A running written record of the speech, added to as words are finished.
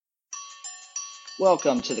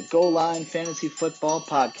Welcome to the Goal Line Fantasy Football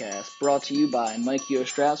Podcast, brought to you by Mikey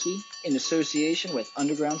Ostrowski in association with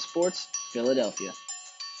Underground Sports Philadelphia.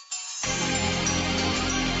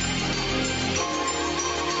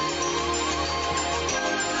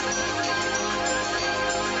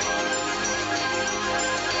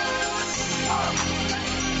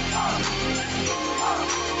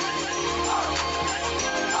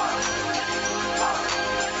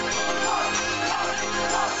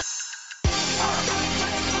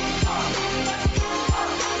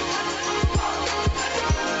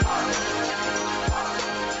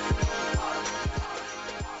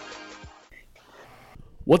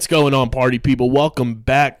 What's going on, party people? Welcome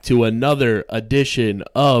back to another edition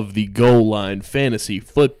of the Goal Line Fantasy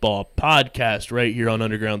Football Podcast right here on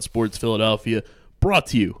Underground Sports Philadelphia, brought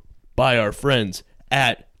to you by our friends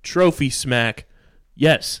at Trophy Smack.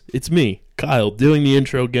 Yes, it's me, Kyle, doing the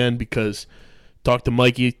intro again because talked to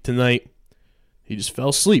Mikey tonight. He just fell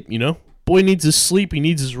asleep, Boy needs his sleep. He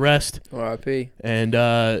needs his rest. R.I.P. And,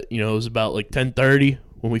 it was about like 10:30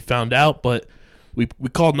 when we found out, but we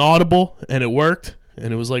called an audible, and it worked.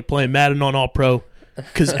 And it was like playing Madden on All-Pro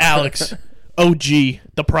because Alex, OG,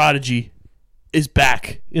 the Prodigy, is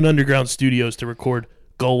back in Underground Studios to record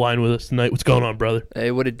Goal Line with us tonight. What's going on, brother? Hey,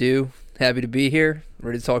 what it do? Happy to be here.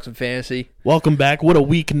 Ready to talk some fantasy. Welcome back. What a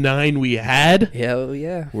week 9 we had. Hell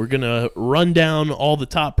yeah. We're going to run down all the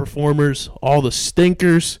top performers, all the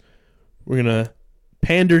stinkers. We're going to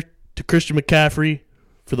pander to Christian McCaffrey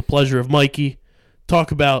for the pleasure of Mikey.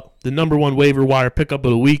 Talk about the number one waiver wire pickup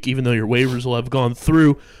of the week, even though your waivers will have gone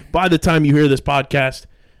through by the time you hear this podcast.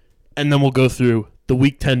 And then we'll go through the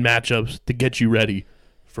Week 10 matchups to get you ready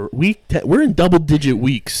for Week 10. We're in double-digit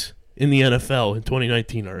weeks in the NFL in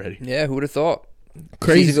 2019 already. Yeah, who would have thought?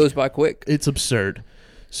 Crazy. Season goes by quick. It's absurd.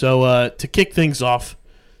 So to kick things off,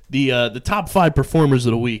 the top 5 performers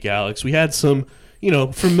of the week, Alex, we had some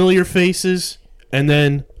familiar faces and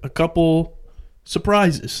then a couple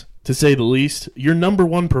surprises, to say the least. Your number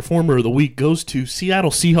one performer of the week goes to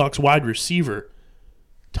Seattle Seahawks wide receiver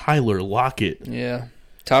Tyler Lockett. Yeah.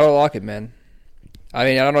 Tyler Lockett, man. I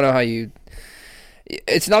mean, I don't know how you...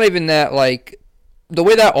 It's not even that, the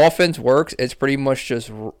way that offense works, it's pretty much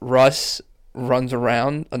just Russ runs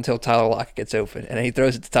around until Tyler Lockett gets open, and he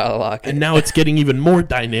throws it to Tyler Lockett. And now it's getting even more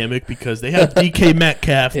dynamic because they have DK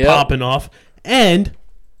Metcalf popping off. And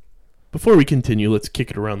before we continue, let's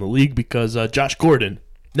kick it around the league because Josh Gordon,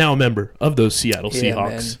 now a member of those Seattle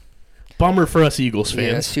Seahawks. Man. Bummer for us Eagles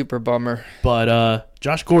fans. Yeah, super bummer. But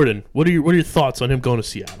Josh Gordon, what are your thoughts on him going to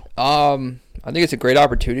Seattle? I think it's a great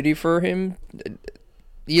opportunity for him.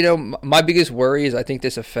 My biggest worry is I think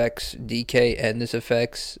this affects DK and this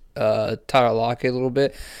affects Tyler Lockett a little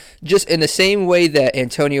bit. Just in the same way that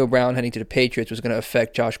Antonio Brown heading to the Patriots was going to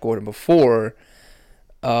affect Josh Gordon before,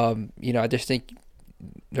 I just think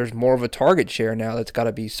there's more of a target share now that's got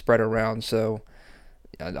to be spread around. So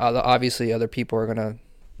obviously other people are going to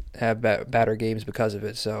have better games because of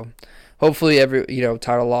it. So hopefully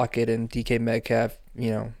Tyler Lockett and DK Metcalf,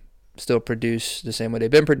 still produce the same way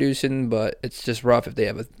they've been producing, but it's just rough if they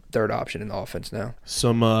have a third option in the offense now.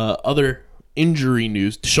 Some other injury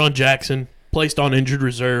news. Deshaun Jackson placed on injured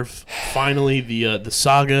reserve. Finally, the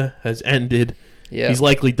saga has ended. Yeah. He's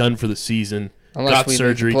likely done for the season. Unless got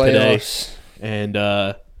surgery today. And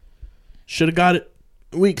should have got it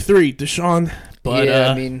week 3, Deshaun.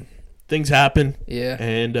 But things happen. Yeah.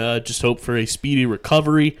 And just hope for a speedy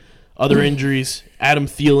recovery. Other injuries, Adam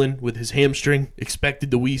Thielen with his hamstring, expected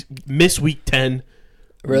to miss week 10.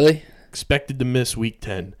 Really? Expected to miss week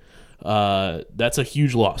 10. That's a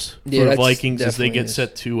huge loss for the Vikings as they get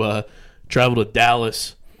set to travel to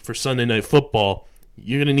Dallas for Sunday Night Football.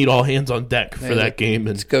 You're going to need all hands on deck for that game.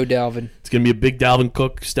 And let's go, Dalvin. It's going to be a big Dalvin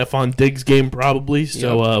Cook, Stephon Diggs game probably.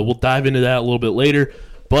 So we'll dive into that a little bit later.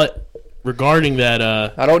 But regarding that...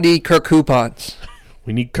 I don't need Kirk coupons.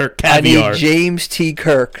 We need Kirk Caviar. I need James T.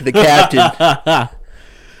 Kirk, the captain.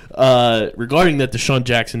 Regarding that Deshaun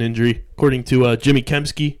Jackson injury, according to Jimmy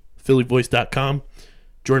Kempski, PhillyVoice.com,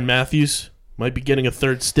 Jordan Matthews might be getting a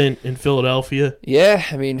third stint in Philadelphia. Yeah,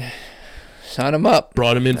 sign him up.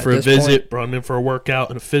 Brought him in for a visit, brought him in for a workout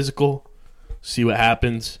and a physical. See what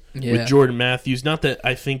happens with Jordan Matthews. Not that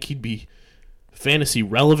I think he'd be fantasy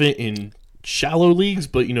relevant in shallow leagues,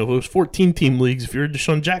 but those 14-team leagues, if you're a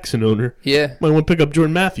Deshaun Jackson owner, might want to pick up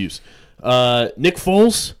Jordan Matthews. Nick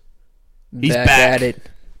Foles, he's back. At it.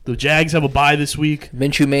 The Jags have a bye this week.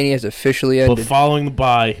 Minshew Mania has officially ended. But following the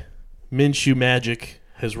bye, Minshew magic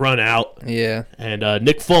has run out. Yeah. And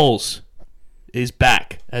Nick Foles is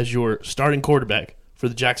back as your starting quarterback for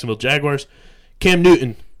the Jacksonville Jaguars. Cam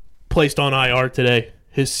Newton placed on IR today.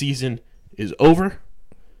 His season is over.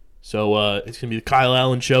 So it's going to be the Kyle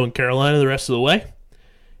Allen show in Carolina the rest of the way.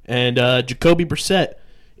 And Jacoby Brissett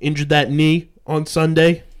injured that knee on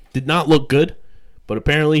Sunday. Did not look good, but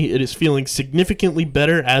apparently it is feeling significantly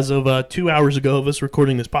better as of 2 hours ago of us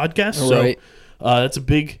recording this podcast. Right. So that's a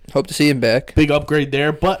big Hope to see him back. big upgrade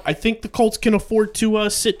there. But I think the Colts can afford to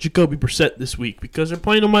sit Jacoby Brissett this week because they're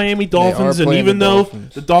playing the Miami Dolphins. And playing even the though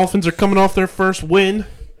Dolphins. the Dolphins are coming off their first win,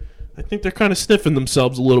 I think they're kind of sniffing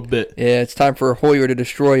themselves a little bit. Yeah, it's time for Hoyer to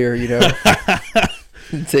destroyer,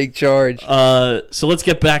 take charge. So let's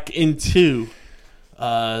get back into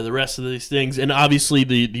the rest of these things. And obviously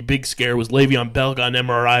the big scare was Le'Veon Bell got an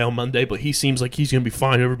MRI on Monday, but he seems like he's going to be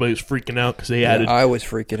fine. Everybody was freaking out because they I was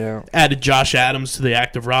freaking out. added Josh Adams to the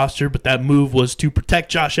active roster, but that move was to protect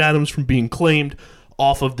Josh Adams from being claimed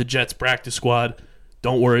off of the Jets practice squad.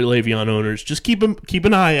 Don't worry, Le'Veon owners. Just keep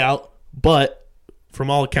an eye out, but from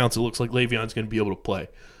all accounts, it looks like Le'Veon's going to be able to play.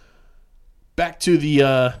 Back to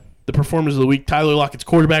the performers of the week. Tyler Lockett's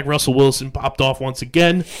quarterback, Russell Wilson, popped off once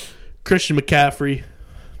again. Christian McCaffrey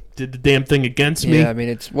did the damn thing against me. Yeah, I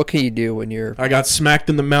mean, what can you do when you're... I got smacked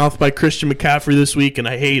in the mouth by Christian McCaffrey this week, and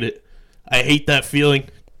I hate it. I hate that feeling.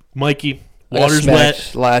 Mikey, I got water's smacked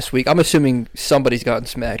wet. last week. I'm assuming somebody's gotten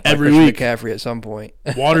smacked by Every Christian week. McCaffrey at some point.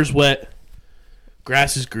 Water's wet.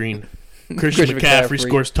 Grass is green. Christian McCaffrey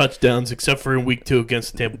scores touchdowns, except for in week 2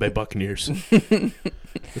 against the Tampa Bay Buccaneers.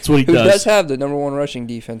 That's what he Who does. does have the number 1 rushing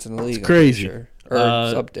defense in the league. It's crazy. I'm pretty sure. Or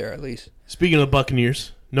it's up there, at least. Speaking of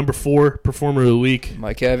Buccaneers, number 4 performer of the week,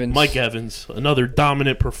 Mike Evans. Mike Evans. Another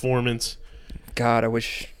dominant performance. God, I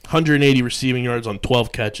wish... 180 receiving yards on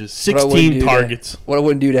 12 catches, What I wouldn't 16 do targets. What I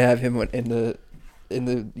wouldn't do to have him in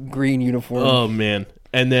the green uniform. Oh, man.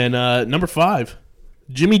 And then number 5,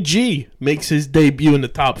 Jimmy G makes his debut in the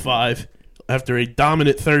top 5 after a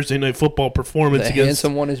dominant Thursday Night Football performance the against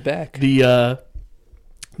handsome one is back. the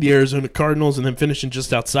Arizona Cardinals, and then finishing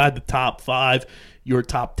just outside the top 5. Your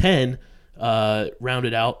top 10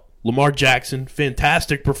 rounded out. Lamar Jackson,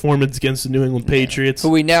 fantastic performance against the New England Patriots. Who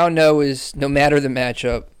we now know is, no matter the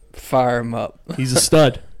matchup, fire him up. He's a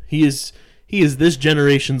stud. He is this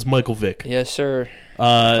generation's Michael Vick. Yes, sir.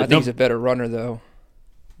 I think No- he's a better runner, though,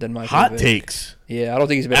 than Michael hot Vick. takes. Yeah, I don't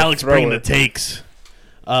think he's a better Alex thrower. bringing the takes.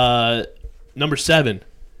 Number 7,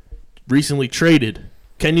 recently traded,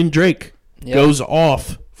 Kenyon Drake Yep. goes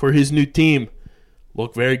off for his new team.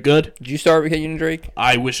 Look very good. Did you start with Kenyon Drake?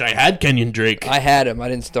 I wish I had Kenyon Drake. I had him. I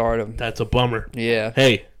didn't start him. That's a bummer. Yeah.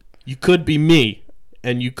 Hey, you could be me,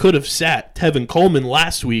 and you could have sat Tevin Coleman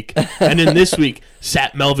last week, and then this week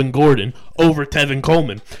sat Melvin Gordon over Tevin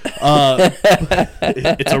Coleman.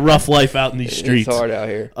 It's a rough life out in these streets. It's hard out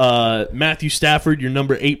here. Matthew Stafford, your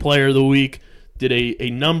number 8 player of the week, did a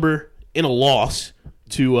number in a loss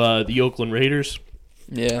to the Oakland Raiders.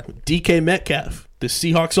 Yeah. DK Metcalf, the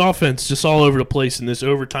Seahawks offense, just all over the place in this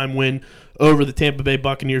overtime win over the Tampa Bay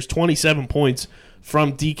Buccaneers. 27 points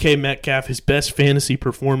from DK Metcalf, his best fantasy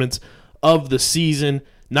performance of the season.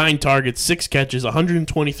 9 targets, 6 catches,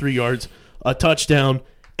 123 yards, a touchdown,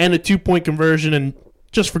 and a 2-point conversion, and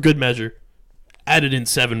just for good measure, added in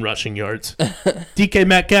 7 rushing yards. DK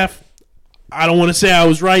Metcalf, I don't want to say I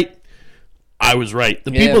was right. I was right.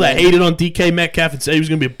 The Yeah, people that man. hated on DK Metcalf and said he was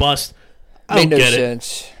going to be a bust, I Made don't no get it.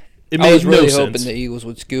 sense. It I made was really no hoping sense. the Eagles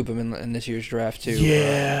would scoop him in this year's draft, too.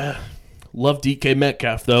 Yeah. Love DK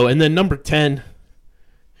Metcalf, though. And then number 10,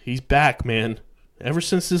 he's back, man. Ever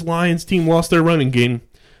since this Lions team lost their running game,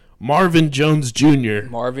 Marvin Jones Jr.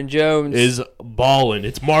 Marvin Jones. is balling.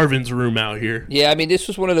 It's Marvin's room out here. Yeah, I mean, this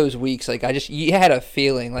was one of those weeks. Like, you had a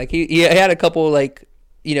feeling. Like, he had a couple, like,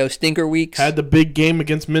 stinker weeks. Had the big game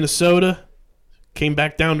against Minnesota, came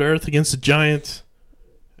back down to earth against the Giants,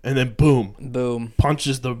 and then boom, Boom.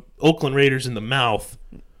 punches the Oakland Raiders in the mouth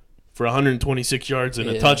for 126 yards and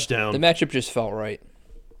a Yeah. touchdown. The matchup just felt right.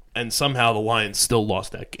 And somehow the Lions still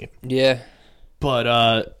lost that game. Yeah.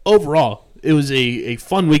 But overall, it was a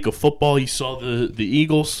fun week of football. You saw the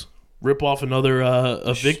Eagles rip off another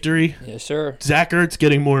a victory. Yes, sir. Zach Ertz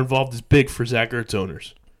getting more involved is big for Zach Ertz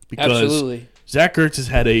owners. Because Absolutely. Zach Ertz has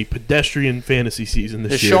had a pedestrian fantasy season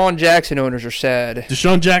this year. Deshaun Jackson owners are sad.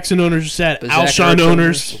 Deshaun Jackson owners are sad. But Zach Alshon Ertz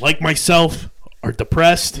owners, owners- like myself, are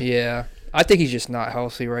depressed. Yeah. I think he's just not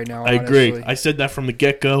healthy right now, I agree. honestly. I said that from the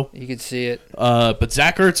get-go. You could see it. But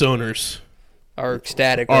Zach Ertz owners Are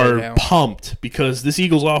ecstatic are right now. pumped because this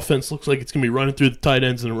Eagles offense looks like it's going to be running through the tight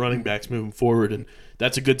ends and the running backs moving forward, and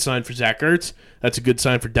that's a good sign for Zach Ertz. That's a good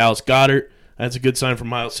sign for Dallas Goedert. That's a good sign for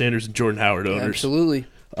Miles Sanders and Jordan Howard owners. Absolutely.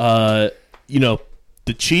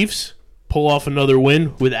 The Chiefs pull off another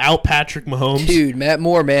win without Patrick Mahomes. Dude, Matt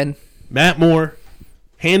Moore, man. Matt Moore,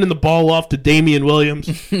 handing the ball off to Damian Williams,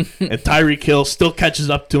 and Tyreek Hill still catches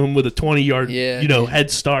up to him with a 20-yard,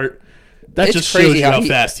 head start. That It's just crazy shows you how how he-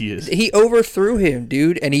 fast he is. He overthrew him,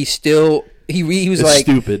 dude, and he still he was It's like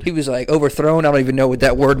stupid. He was like overthrown. I don't even know what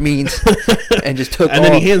that word means, and just took And off.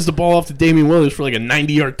 then he hands the ball off to Damian Williams for like a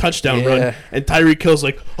 90-yard touchdown run. And Tyreek Hill's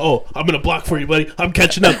like, oh, I'm going to block for you, buddy. I'm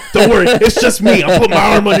catching up. Don't worry. It's just me. I'm putting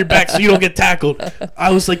my arm on your back so you don't get tackled.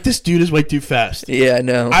 I was like, this dude is way too fast. Yeah, I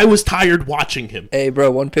know. I was tired watching him. Hey,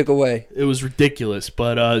 bro, one pick away. It was ridiculous.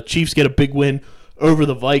 But Chiefs get a big win over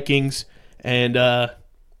the Vikings. And,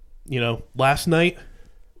 last night,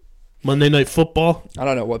 Monday Night Football, I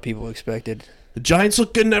don't know what people expected. the Giants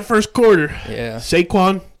looked good in that first quarter. Yeah,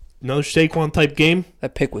 Saquon, another Saquon-type game.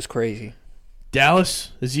 that pick was crazy.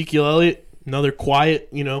 Dallas, Ezekiel Elliott, another quiet,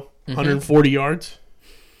 140 yards.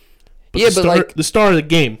 Yeah, but, the star of the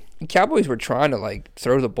game, Cowboys were trying to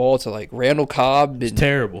throw the ball to Randall Cobb. it's And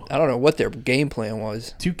terrible. I don't know what their game plan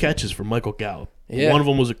was. 2 catches for Michael Gallup. Yeah. One of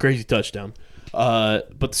them was a crazy touchdown. But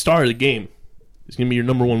the star of the game is going to be your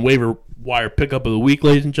number one waiver wire pickup of the week,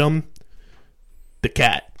 ladies and gentlemen. The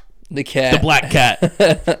cat. The cat. The black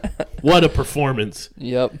cat. What a performance.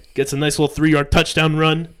 Yep. Gets a nice little 3-yard touchdown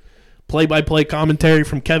run. Play-by-play commentary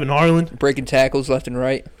from Kevin Harlan. Breaking tackles left and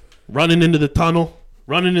right. Running into the tunnel.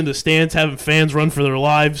 Running into the stands. Having fans run for their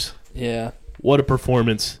lives. Yeah. What a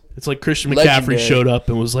performance. It's like Christian McCaffrey Legendary. showed up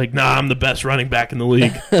and was like, nah, I'm the best running back in the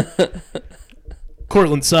league.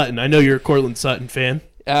 Cortland Sutton. I know you're a Cortland Sutton fan.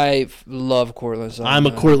 I love Cortland Sutton. I'm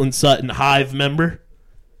a Cortland Sutton Hive member.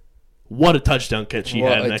 What a touchdown catch he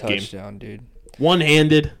had in that game. Touchdown, dude.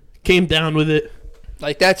 One-handed. Came down with it.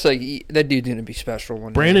 That dude's going to be special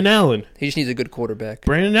one day. Brandon Allen. He just needs a good quarterback.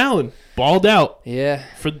 Brandon Allen. Balled out Yeah,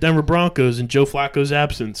 for the Denver Broncos in Joe Flacco's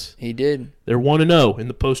absence. he did. They're 1-0 in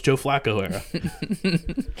the post-Joe Flacco era.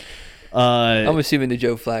 I'm assuming the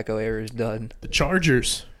Joe Flacco era is done. The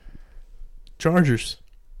Chargers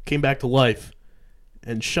came back to life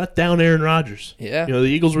and shut down Aaron Rodgers. Yeah. The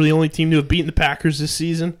Eagles were the only team to have beaten the Packers this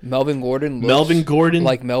season. Melvin Gordon Like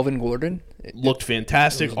Melvin Gordon. looked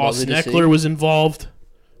fantastic. It was Austin lovely to see. Eckler was involved.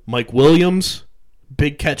 Mike Williams,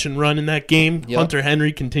 big catch and run in that game. Yep. Hunter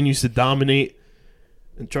Henry continues to dominate.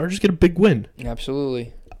 And Chargers get a big win.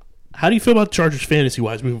 Absolutely. How do you feel about Chargers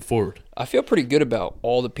fantasy-wise moving forward? I feel pretty good about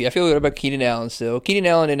all the I feel good about Keenan Allen still. Keenan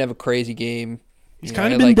Allen didn't have a crazy game. He's He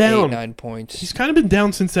kind of had been down. 8-9 points. He's kind of been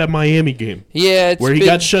down since that Miami game Yeah, where he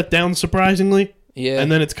got shut down surprisingly. Yeah.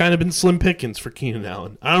 And then it's kind of been slim pickings for Keenan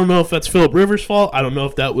Allen. I don't know if that's Phillip Rivers' fault. I don't know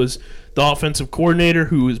if that was the offensive coordinator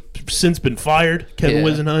who has since been fired, Kevin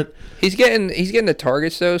Yeah. Wisenhunt. He's getting the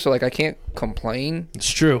targets though, so I can't complain.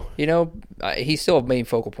 It's true. He's still a main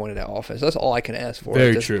focal point of that offense. That's all I can ask for Very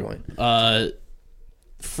at this true. point.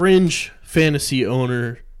 Fringe fantasy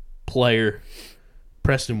owner player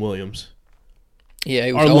Preston Williams. Yeah,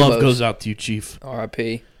 he was Our almost. love goes out to you, Chief.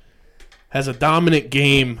 R.I.P. Has a dominant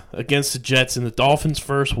game against the Jets in the Dolphins'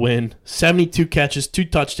 first win. 72 catches, 2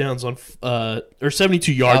 touchdowns or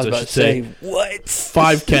 72 I yards, was I about should to say. what?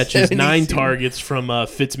 5 catches, 9 72. targets from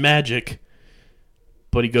Fitzmagic.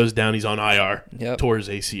 But he goes down. He's on IR. Yep. Tore his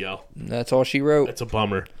ACL. That's all she wrote. That's a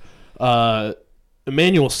bummer.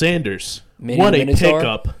 Emmanuel Sanders. Emmanuel What a Minotaur?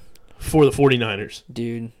 pickup for the 49ers.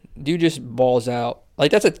 Dude just balls out.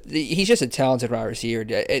 He's just a talented wide receiver.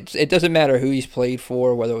 It doesn't matter who he's played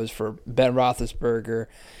for, whether it was for Ben Roethlisberger,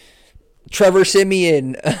 Trevor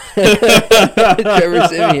Siemian. Trevor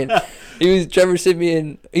Siemian.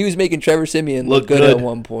 He was making Trevor Siemian look good at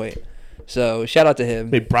one point. So shout out to him.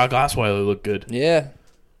 Made Brock Osweiler look good. Yeah.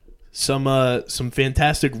 Some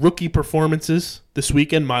fantastic rookie performances this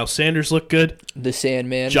weekend. Miles Sanders looked good. The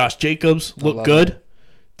Sandman. Josh Jacobs looked love good. him.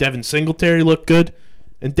 Devin Singletary looked good.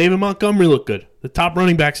 And David Montgomery looked good. The top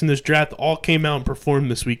running backs in this draft all came out and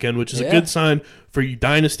performed this weekend, which is a good sign for you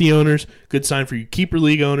dynasty owners, good sign for you keeper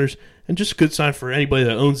league owners, and just a good sign for anybody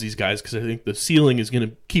that owns these guys because I think the ceiling is going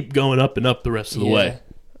to keep going up and up the rest of the way.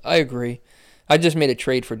 I agree. I just made a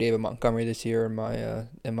trade for David Montgomery this year in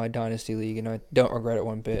my dynasty league, and I don't regret it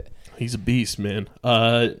one bit. He's a beast, man.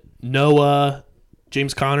 No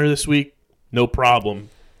James Conner this week, no problem.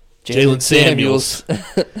 Jalen Samuels.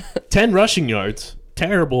 10 rushing yards.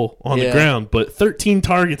 Terrible on the ground, but 13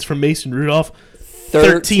 targets from Mason Rudolph.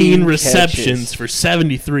 13 receptions catches. for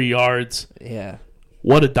 73 yards. Yeah.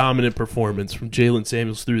 What a dominant performance from Jalen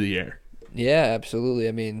Samuels through the air. Yeah, absolutely.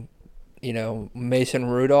 I mean, Mason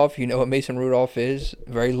Rudolph, you know what Mason Rudolph is.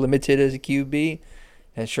 Very limited as a QB.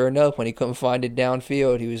 And sure enough, when he couldn't find it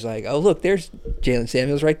downfield, he was like, oh, look, there's Jalen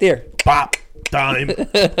Samuels right there. Bop. Dime.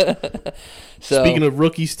 So, Speaking of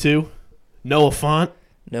rookies, too, Noah Fant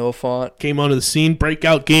Noah Fant. came onto the scene.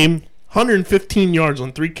 Breakout game. 115 yards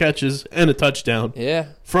on 3 catches and a touchdown Yeah.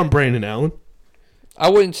 from Brandon Allen. I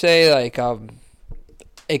wouldn't say like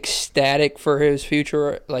ecstatic for his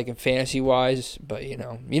future, like in fantasy wise, but you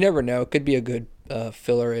never know. It could be a good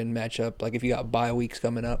filler in matchup, like if you got bye weeks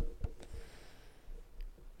coming up.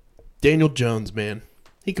 Daniel Jones, man,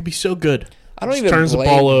 he could be so good. I don't Just even turns blame,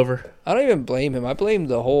 the ball over. I don't even blame him. I blame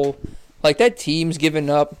the whole, like that team's giving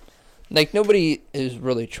up. Like nobody is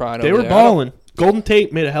really trying. They over were there. balling. Golden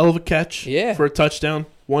Tate made a hell of a catch Yeah. for a touchdown.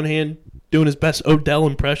 One hand doing his best Odell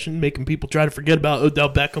impression, making people try to forget about Odell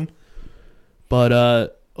Beckham.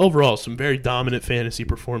 But overall, some very dominant fantasy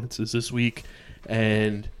performances this week.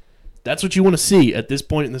 And that's what you want to see at this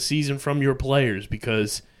point in the season from your players,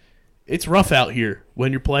 because it's rough out here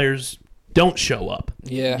when your players don't show up.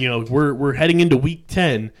 Yeah. We're heading into week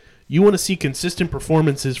 10. You want to see consistent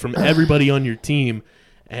performances from everybody on your team.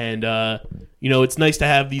 And, it's nice to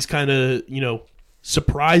have these kind of,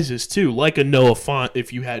 surprises too, like a Noah Fant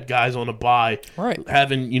if you had guys on a bye. Right.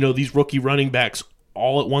 Having, these rookie running backs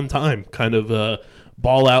all at one time kind of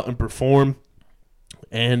ball out and perform.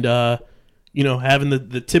 And, having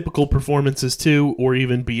the typical performances too, or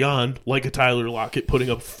even beyond, like a Tyler Lockett putting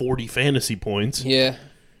up 40 fantasy points. Yeah.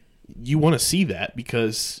 You want to see that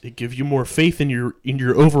because it gives you more faith in your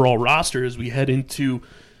overall roster as we head into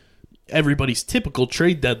everybody's typical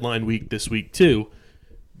trade deadline week this week too.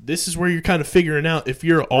 This is where you're kind of figuring out if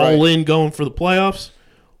you're all in going for the playoffs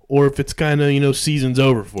or if it's kind of, season's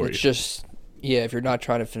over for It's you. just, if you're not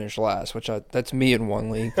trying to finish last, that's me in one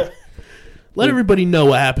league. Let everybody know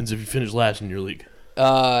what happens if you finish last in your league.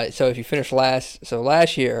 So if you finish last, so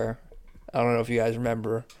last year, I don't know if you guys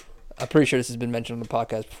remember, I'm pretty sure this has been mentioned on the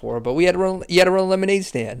podcast before, but you had to run a lemonade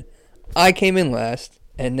stand. I came in last,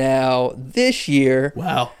 and now this year,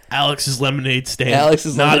 Wow, Alex's Lemonade Stand.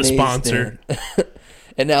 Alex's not lemonade a sponsor. stand.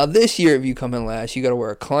 And now this year, if you come in last, you got to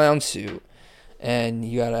wear a clown suit, and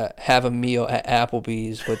you got to have a meal at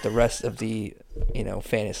Applebee's with the rest of the,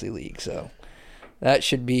 fantasy league. So that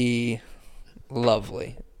should be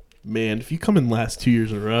lovely. Man, if you come in last 2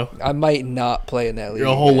 years in a row, I might not play in that league.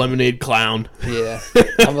 you're a whole lemonade clown. Yeah,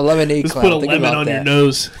 I'm a lemonade Just clown. put a Think lemon about on that. your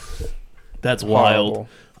nose. That's wild.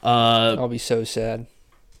 I'll be so sad.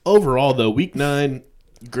 Overall, though, week 9,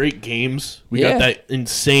 great games. We got that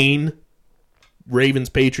insane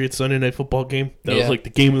Ravens-Patriots Sunday Night Football game. That was like the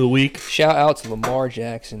game of the week. Shout out to Lamar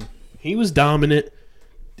Jackson. He was dominant.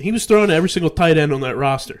 He was throwing to every single tight end on that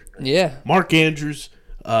roster. Yeah. Mark Andrews,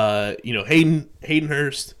 Hayden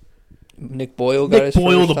Hurst, Nick Boyle got his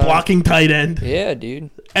Boyle, first the time. blocking tight end. Yeah,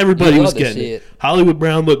 dude. Everybody You'd was love to getting see it. it. Hollywood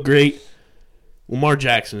Brown looked great. Lamar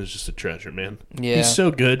Jackson is just a treasure, man. Yeah. He's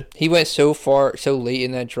so good. He went so far, so late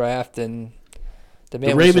in that draft, and the man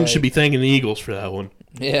The was Ravens like, should be thanking the Eagles for that one.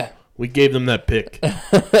 Yeah. We gave them that pick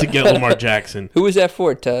to get Lamar Jackson. Who was that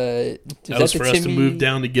for? That was for us to move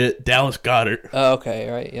down to get Dallas Goedert. Oh, okay,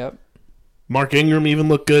 right, yep. Mark Ingram even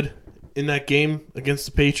looked good in that game against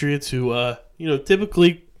the Patriots, who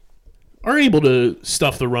typically are able to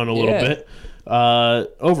stuff the run a little bit.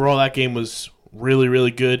 Overall, that game was really,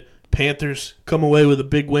 really good. Panthers come away with a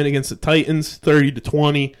big win against the Titans,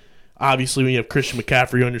 30-20. Obviously, when you have Christian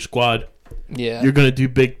McCaffrey on your squad, you're going to do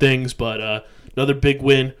big things. But another big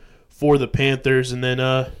win for the Panthers, and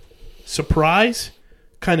then surprise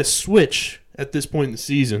kind of switch at this point in the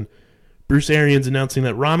season. Bruce Arians announcing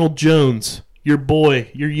that Ronald Jones, your boy,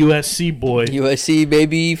 your USC boy, USC,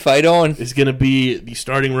 baby, fight on. is going to be the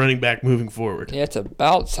starting running back moving forward. Yeah, it's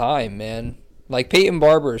about time, man. Like, Peyton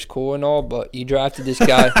Barber is cool and all, but you drafted this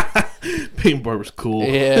guy. Peyton Barber's cool.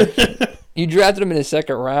 Yeah. You drafted him in the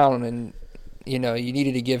second round, and, you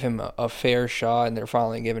needed to give him a fair shot, and they're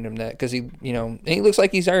finally giving him that because and he looks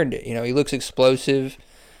like he's earned it. He looks explosive.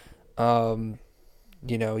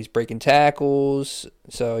 He's breaking tackles.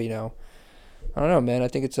 So, I don't know, man. I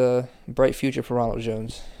think it's a bright future for Ronald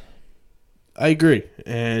Jones. I agree.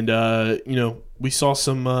 And, we saw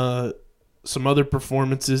some other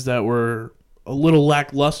performances that were a little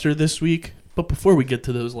lackluster this week. But before we get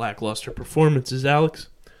to those lackluster performances, Alex,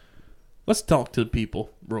 let's talk to the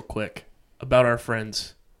people real quick about our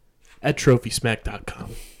friends at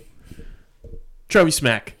TrophySmack.com.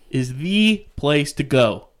 TrophySmack is the place to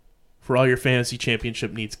go for all your fantasy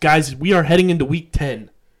championship needs. Guys, we are heading into week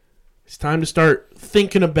 10. It's time to start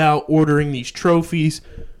thinking about ordering these trophies.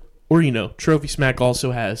 Or, TrophySmack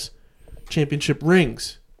also has championship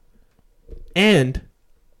rings. And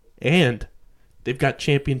they've got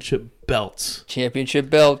championship belts. Championship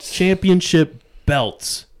belts. Championship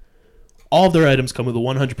belts. All of their items come with a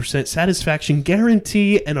 100% satisfaction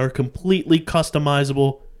guarantee and are completely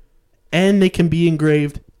customizable. And they can be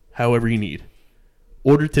engraved however you need.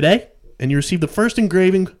 Order today, and you receive the first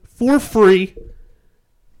engraving for free,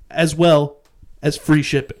 as well as free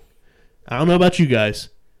shipping. I don't know about you guys.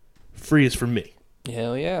 Free is for me.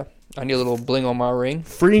 Hell yeah. I need a little bling on my ring.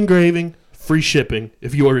 Free engraving, free shipping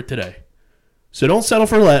if you order today. So don't settle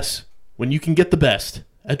for less when you can get the best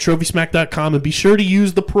at TrophySmack.com, and be sure to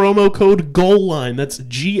use the promo code GOALLINE, that's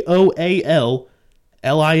GOALLINE,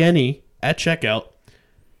 at checkout,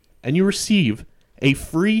 and you receive a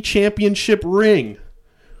free championship ring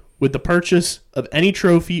with the purchase of any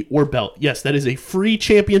trophy or belt. Yes, that is a free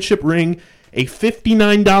championship ring, a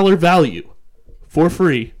 $59 value for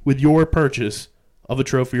free with your purchase of a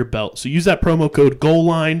trophy or belt. So use that promo code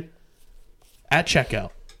GOALLINE at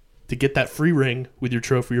checkout to get that free ring with your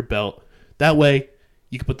trophy or belt. That way,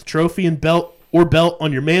 you can put the trophy and belt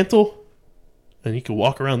on your mantle, and you can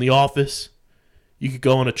walk around the office. You could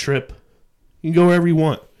go on a trip. You can go wherever you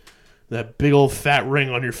want. That big old fat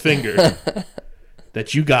ring on your finger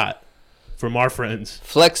that you got from our friends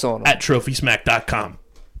Flex on them at TrophySmack.com.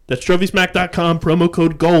 That's TrophySmack.com, promo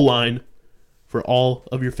code GOALLINE for all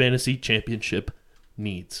of your fantasy championship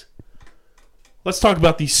needs. Let's talk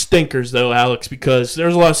about these stinkers, though, Alex, because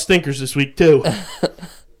there's a lot of stinkers this week, too.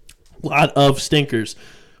 A lot of stinkers.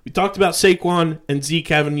 We talked about Saquon and Zeke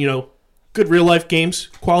having, good real-life games,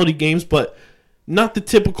 quality games, but not the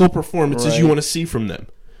typical performances you want to see from them.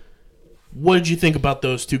 What did you think about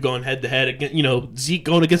those two going head-to-head? Again, Zeke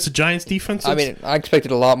going against the Giants defense? I mean, I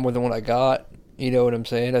expected a lot more than what I got. You know what I'm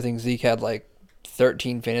saying? I think Zeke had like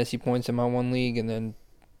 13 fantasy points in my one league, and then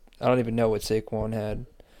I don't even know what Saquon had.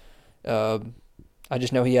 I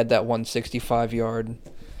just know he had that 165-yard.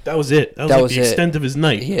 That was it. That was the extent of his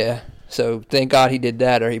night. Yeah. So thank God he did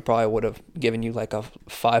that, or he probably would have given you like a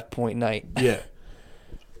 5-point night. Yeah.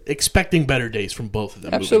 Expecting better days from both of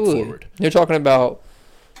them Absolutely. Moving forward. You're talking about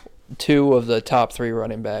two of the top three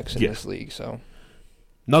running backs in this league. So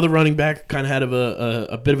another running back kind of had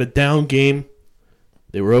a bit of a down game.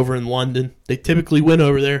 They were over in London. They typically win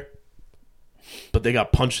over there, but they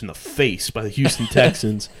got punched in the face by the Houston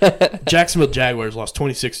Texans. Jacksonville Jaguars lost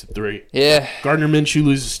 26-3. Yeah. Gardner Minshew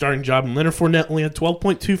loses his starting job, and Leonard Fournette only had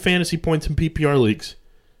 12.2 fantasy points in PPR leagues.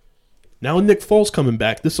 Now with Nick Foles coming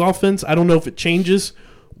back, this offense, I don't know if it changes.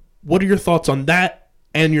 What are your thoughts on that,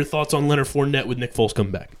 and your thoughts on Leonard Fournette with Nick Foles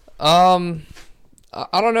coming back? I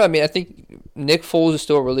don't know. I mean, I think Nick Foles is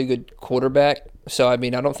still a really good quarterback. So, I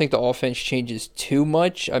mean, I don't think the offense changes too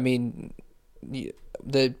much. I mean,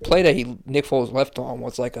 the play that Nick Foles left on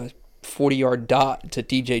was like a 40-yard dot to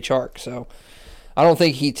DJ Chark. So, I don't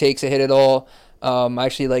think he takes a hit at all. I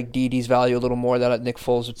actually like Didi's value a little more than Nick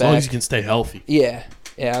Foles is back. As long as he can stay healthy. Yeah,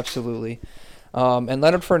 absolutely. And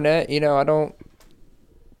Leonard Fournette, I don't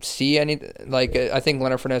see any, I think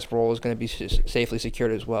Leonard Fournette's role is going to be safely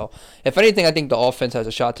secured as well. If anything, I think the offense has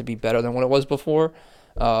a shot to be better than what it was before.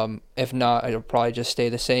 If not, it'll probably just stay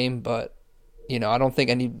the same. But, I don't think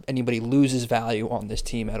anybody loses value on this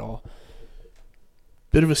team at all.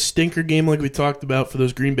 Bit of a stinker game like we talked about for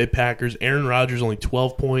those Green Bay Packers. Aaron Rodgers only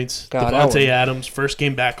 12 points. Devontae Adams, first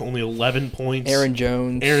game back, only 11 points. Aaron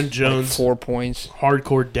Jones, 4 points.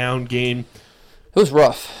 Hardcore down game. It was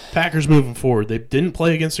rough. Packers moving forward. They didn't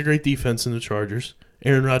play against a great defense in the Chargers.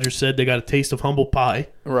 Aaron Rodgers said they got a taste of humble pie.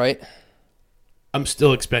 Right. I'm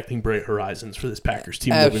still expecting bright horizons for this Packers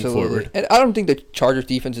team moving forward. And I don't think the Chargers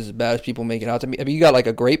defense is as bad as people make it out to be. I mean, you got like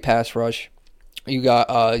a great pass rush. You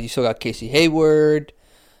still got Casey Hayward,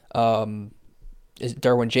 is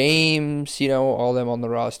Derwin James, all them on the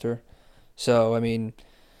roster. So, I mean,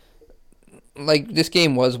 this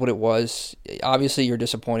game was what it was. Obviously, you're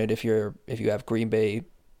disappointed if you have Green Bay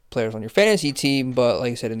players on your fantasy team, but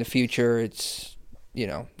like I said, in the future, it's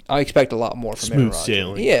I expect a lot more from Aaron Rodgers. Smooth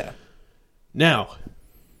sailing. Yeah. Now,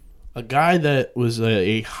 a guy that was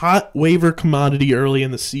a hot waiver commodity early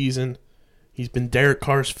in the season. He's been Derek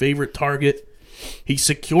Carr's favorite target. He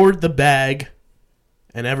secured the bag,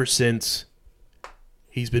 and ever since,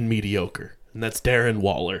 he's been mediocre. And that's Darren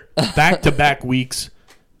Waller. Back-to-back weeks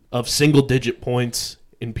of single-digit points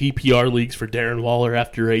in PPR leagues for Darren Waller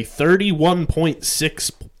after a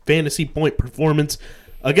 31.6 fantasy point performance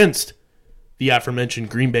against the aforementioned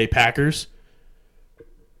Green Bay Packers.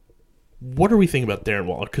 What are we thinking about Darren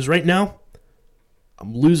Waller? Because right now,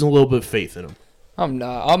 I'm losing a little bit of faith in him. I'm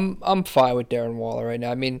not. I'm fine with Darren Waller right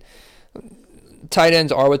now. I mean, tight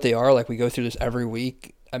ends are what they are. Like, we go through this every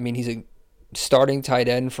week. I mean, he's a starting tight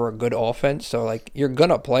end for a good offense, so you're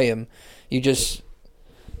gonna play him. You're just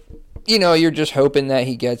hoping that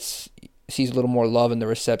he sees a little more love in the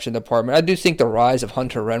reception department. I do think the rise of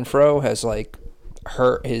Hunter Renfrow has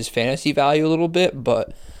hurt his fantasy value a little bit,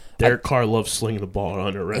 but Derek Carr loves slinging the ball on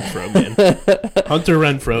Hunter Renfrow, man. Hunter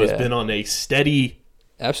Renfrow has been on a steady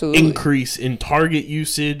Absolutely. increase in target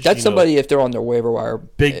usage. That's somebody, if they're on their waiver wire,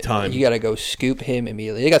 big time. You got to go scoop him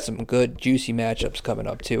immediately. They got some good, juicy matchups coming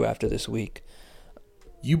up, too, after this week.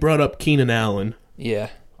 You brought up Keenan Allen. Yeah.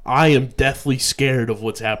 I am deathly scared of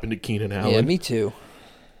what's happened to Keenan Allen. Yeah, me too.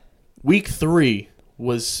 Week 3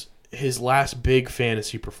 was his last big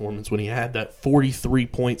fantasy performance when he had that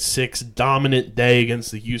 43.6 dominant day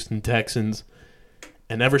against the Houston Texans.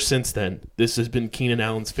 And ever since then, this has been Keenan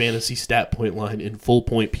Allen's fantasy stat point line in full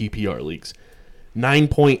point PPR leagues.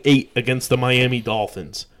 9.8 against the Miami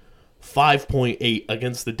Dolphins. 5.8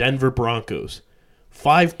 against the Denver Broncos.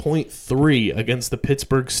 5.3 against the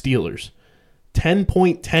Pittsburgh Steelers.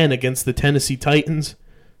 10.10 against the Tennessee Titans.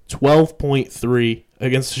 12.3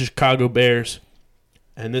 against the Chicago Bears.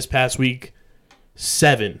 And this past week,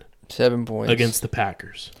 7 points against the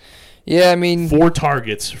Packers. Yeah, I mean, 4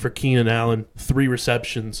 targets for Keenan Allen, 3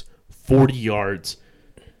 receptions, 40 yards.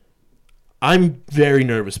 I'm very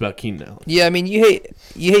nervous about Keenan Allen. Yeah, I mean, you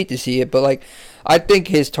hate to see it, but like, I think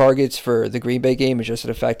his targets for the Green Bay game is just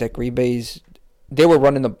the fact that the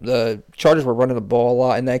Chargers were running the ball a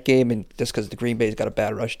lot in that game, and just because the Green Bay's got a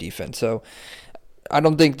bad rush defense. So I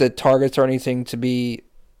don't think the targets are anything to be,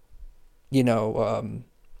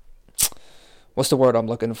 what's the word I'm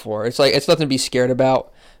looking for? It's like, it's nothing to be scared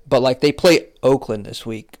about. But like, they play Oakland this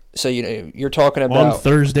week, so you're talking about on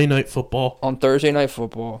Thursday Night Football. On Thursday Night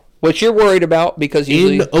Football, which you're worried about because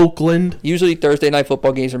in Oakland, usually Thursday Night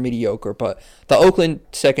Football games are mediocre, but the Oakland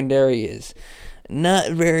secondary is not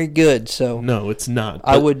very good. So no, it's not.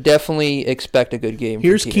 I would definitely expect a good game.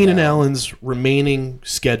 Here's Keenan Allen's remaining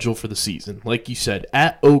schedule for the season. Like you said,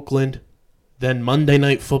 at Oakland, then Monday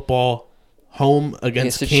Night Football, home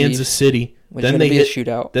against Kansas City. Then they hit a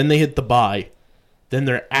shootout. Then they hit the bye. Then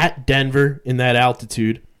they're at Denver in that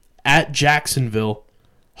altitude, at Jacksonville,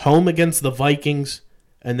 home against the Vikings,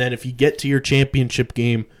 and then if you get to your championship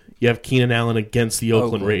game, you have Keenan Allen against the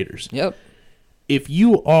Oakland Raiders. Yep. If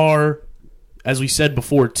you are, as we said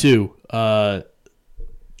before too,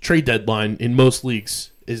 trade deadline in most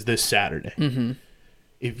leagues is this Saturday. Mm-hmm.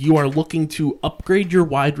 If you are looking to upgrade your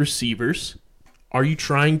wide receivers, are you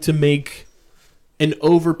trying to make an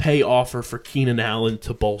overpay offer for Keenan Allen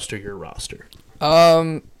to bolster your roster?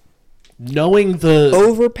 Knowing the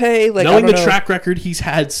overpay, like knowing the track record he's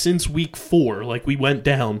had since week 4, like we went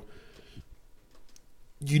down,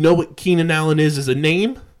 you know what Keenan Allen is as a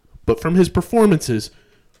name, but from his performances,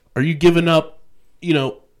 are you giving up,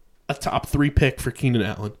 a top 3 pick for Keenan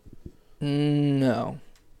Allen? No.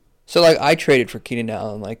 So like, I traded for Keenan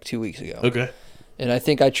Allen like 2 weeks ago. Okay. And I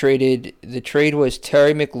think the trade was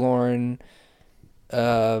Terry McLaurin,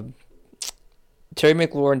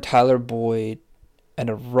 Tyler Boyd, and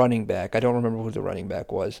a running back. I don't remember who the running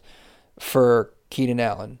back was for Keenan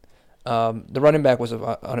Allen. The running back was of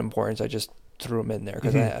unimportance. I just threw him in there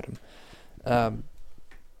because I had him.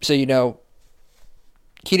 So,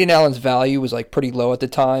 Keenan Allen's value was like pretty low at the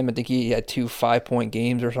time. I think he had 2 5-point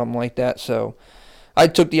games or something like that. So I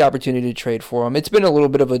took the opportunity to trade for him. It's been a little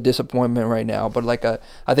bit of a disappointment right now, but like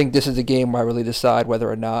I think this is a game where I really decide whether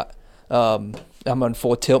or not I'm on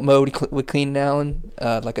full tilt mode with Keenan Allen.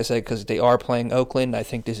 Like I said, because they are playing Oakland. I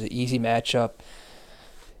think this is an easy matchup.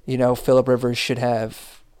 Phillip Rivers should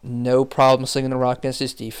have no problem slinging the rock against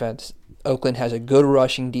this defense. Oakland has a good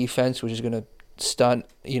rushing defense, which is going to stunt,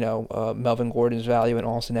 Melvin Gordon's value and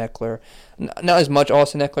Austin Eckler. Not as much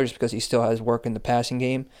Austin Eckler just because he still has work in the passing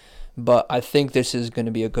game. But I think this is going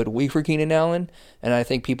to be a good week for Keenan Allen, and I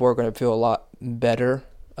think people are going to feel a lot better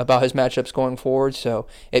about his matchups going forward. So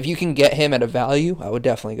if you can get him at a value, I would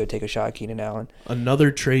definitely go take a shot at Keenan Allen. Another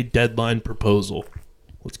trade deadline proposal.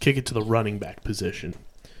 Let's kick it to the running back position.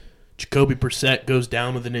 Jacoby Brissett goes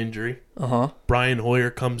down with an injury. Brian Hoyer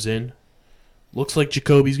comes in. Looks like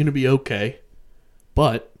Jacoby's going to be okay.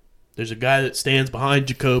 But there's a guy that stands behind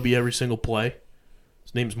Jacoby every single play.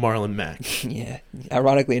 His name's Marlon Mack. Yeah.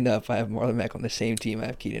 Ironically enough, I have Marlon Mack on the same team I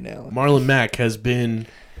have Keenan Allen. Marlon Mack has been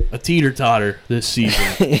a teeter-totter this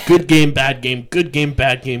season. Good game, bad game. Good game,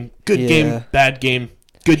 bad game. Good game, bad game.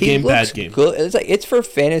 Good game, bad game. Good. It's for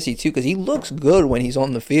fantasy, too, because he looks good when he's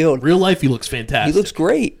on the field. Real life, he looks fantastic. He looks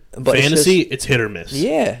great. But fantasy, it's hit or miss.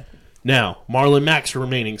 Yeah. Now, Marlon Mack's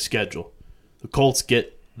remaining schedule. The Colts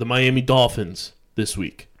get the Miami Dolphins this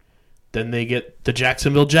week. Then they get the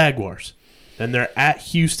Jacksonville Jaguars. Then they're at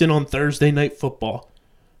Houston on Thursday Night Football.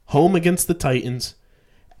 Home against the Titans.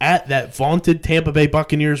 At that vaunted Tampa Bay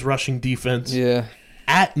Buccaneers rushing defense. Yeah.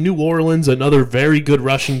 At New Orleans, another very good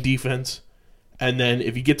rushing defense. And then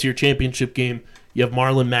if you get to your championship game, you have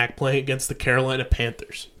Marlon Mack playing against the Carolina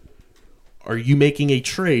Panthers. Are you making a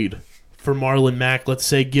trade for Marlon Mack? Let's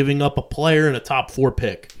say giving up a player and a top 4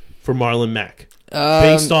 pick for Marlon Mack.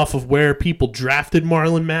 Based off of where people drafted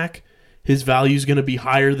Marlon Mack, his value is going to be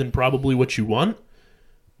higher than probably what you want.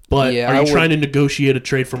 But Yeah, are you trying to negotiate a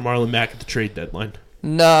trade for Marlon Mack at the trade deadline?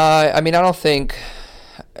 Nah, I mean, I don't think.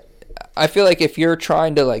 I feel like if you're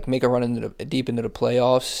trying to like make a run deep into the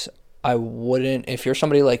playoffs, I wouldn't. If you're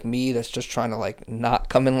somebody like me that's just trying to like not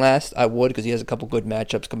come in last, I would, because he has a couple good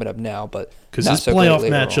matchups coming up now. But because his playoff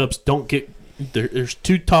matchups don't get. There's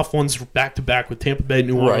two tough ones back to back with Tampa Bay,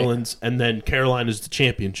 New Orleans, and then Carolina's the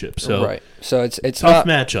championship. So so it's tough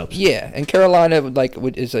not, matchups. Yeah, and Carolina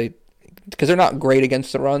is a, because they're not great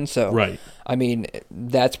against the run. So I mean,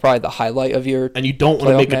 that's probably the highlight of your. And you don't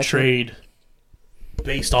want to make a trade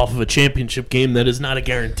based off of a championship game that is not a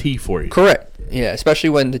guarantee for you. Correct. Yeah, especially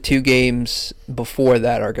when the two games before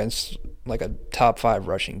that are against like a top 5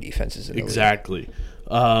 rushing defenses in the Exactly.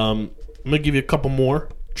 I'm going to give you a couple more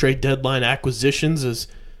trade deadline acquisitions, as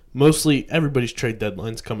mostly everybody's trade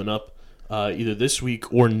deadline's coming up either this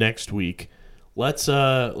week or next week. Let's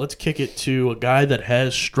kick it to a guy that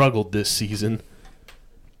has struggled this season.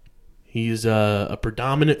 He's a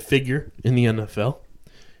predominant figure in the NFL.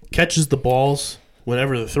 Catches the balls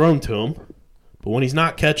whenever they're thrown to him, but when he's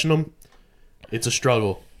not catching them, it's a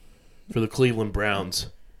struggle for the Cleveland Browns.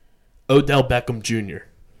 Odell Beckham Jr.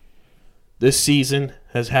 this season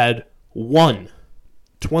has had one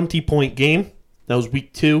 20-point game. That was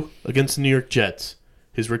week 2 against the New York Jets,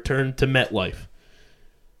 his return to MetLife.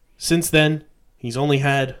 Since then, he's only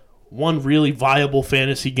had one really viable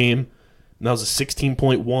fantasy game, and that was a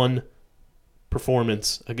 16.1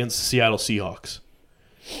 performance against the Seattle Seahawks.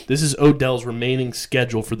 This is Odell's remaining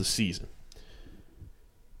schedule for the season.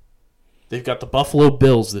 They've got the Buffalo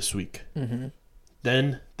Bills this week. Mm-hmm.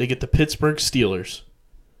 Then they get the Pittsburgh Steelers.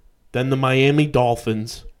 Then the Miami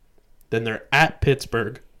Dolphins. Then they're at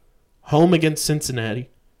Pittsburgh. Home against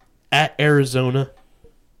Cincinnati. At Arizona.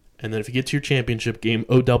 And then if you get to your championship game,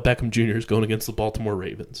 Odell Beckham Jr. is going against the Baltimore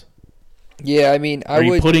Ravens. Yeah, I mean, Are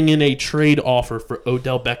you putting in a trade offer for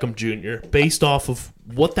Odell Beckham Jr. based off of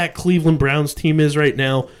what that Cleveland Browns team is right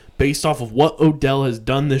now, based off of what Odell has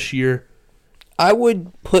done this year? I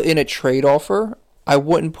would put in a trade offer. I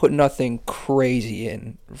wouldn't put nothing crazy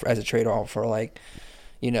in as a trade offer. Like,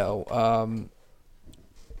 if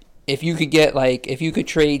you could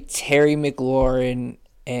trade Terry McLaurin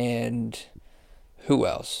and who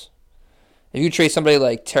else? If you trade somebody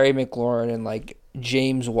like Terry McLaurin and like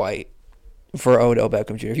James White for Odell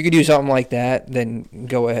Beckham Jr. If you could do something like that, then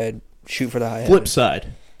go ahead, shoot for the high end. Flip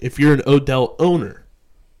side, if you're an Odell owner,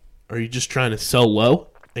 are you just trying to sell low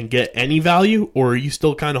and get any value, or are you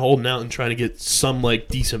still kind of holding out and trying to get some like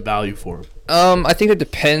decent value for him? I think it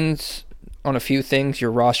depends on a few things,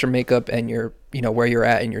 your roster makeup and your, where you're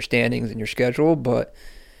at in your standings and your schedule, but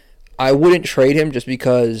I wouldn't trade him just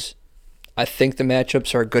because I think the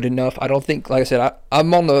matchups are good enough. I don't think, like I said,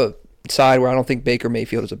 I'm on the side where I don't think Baker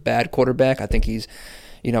Mayfield is a bad quarterback. I think he's,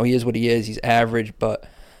 he is what he is. He's average, but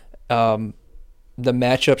the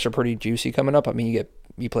matchups are pretty juicy coming up. I mean,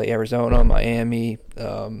 you play Arizona, Miami.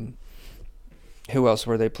 Who else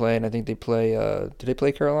were they playing? I think they play. Did they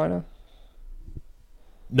play Carolina?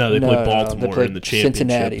 No, they played Baltimore they played in the championship.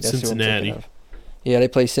 Cincinnati. That's Cincinnati. Yeah, they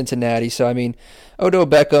play Cincinnati. So I mean, Odell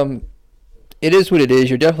Beckham. It is what it is.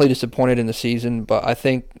 You're definitely disappointed in the season, but I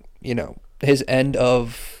think his end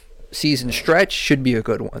of season stretch should be a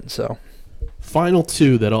good one. So, final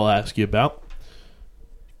 2 that I'll ask you about.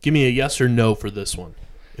 Give me a yes or no for this one.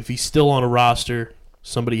 If he's still on a roster,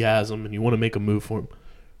 somebody has him, and you want to make a move for him,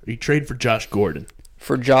 or you trade for Josh Gordon.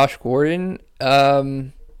 For Josh Gordon,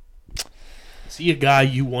 is he a guy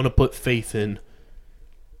you want to put faith in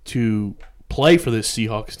to play for this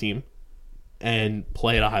Seahawks team and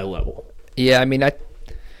play at a high level? Yeah, I mean,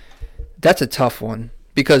 that's a tough one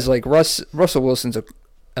because like Russell Wilson's an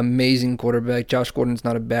amazing quarterback. Josh Gordon's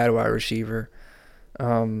not a bad wide receiver. I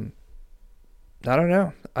don't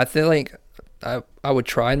know. I feel like I would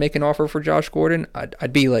try and make an offer for Josh Gordon.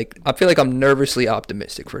 I'd be like, I feel like I'm nervously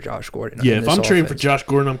optimistic for Josh Gordon. Yeah, if I'm trading for Josh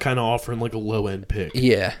Gordon, I'm kind of offering like a low end pick.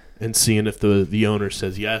 Yeah, and seeing if the owner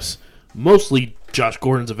says yes. Mostly Josh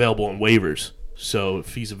Gordon's available on waivers, so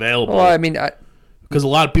if he's available, well, I mean, because a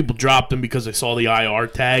lot of people dropped him because they saw the IR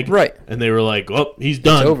tag, right? And they were like, "Oh, he's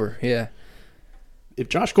done. It's over." Yeah. If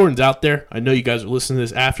Josh Gordon's out there, I know you guys are listening to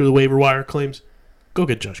this after the waiver wire claims. Go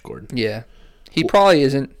get Josh Gordon. Yeah, he probably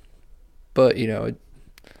isn't, but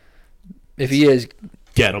if he is,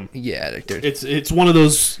 get him. Yeah, it's one of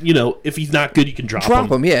those. If he's not good, you can drop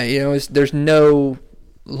him. Yeah, there's no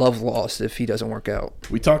love lost if he doesn't work out.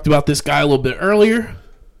 We talked about this guy a little bit earlier.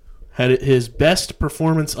 Had his best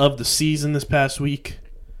performance of the season this past week.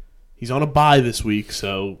 He's on a bye this week,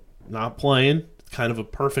 so not playing. Kind of a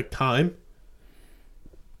perfect time.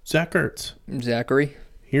 Zach Ertz. Zachary.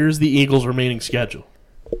 Here's the Eagles' remaining schedule.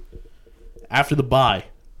 After the bye,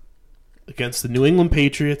 against the New England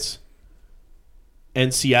Patriots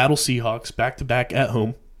and Seattle Seahawks, back-to-back at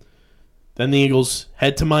home. Then the Eagles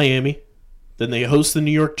head to Miami. Then they host the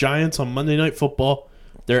New York Giants on Monday Night Football.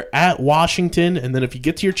 They're at Washington, and then if you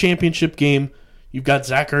get to your championship game, you've got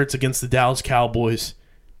Zach Ertz against the Dallas Cowboys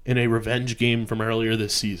in a revenge game from earlier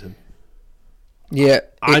this season. Yeah.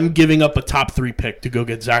 I'm giving up a top 3 pick to go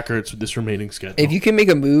get Zach Ertz with this remaining schedule. If you can make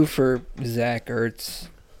a move for Zach Ertz,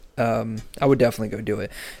 I would definitely go do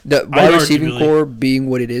it. The wide receiving core being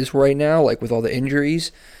what it is right now, like with all the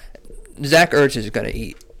injuries, Zach Ertz is going to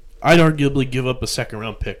eat. I'd arguably give up a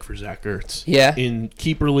second-round pick for Zach Ertz. Yeah. In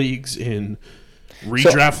keeper leagues, in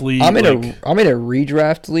redraft league. I'm in a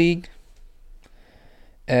redraft league,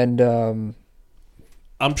 and I'm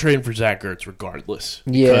trading for Zach Ertz regardless.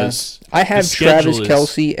 Yeah, I have Travis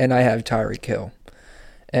Kelce and I have Tyreek Hill,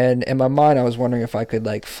 and in my mind, I was wondering if I could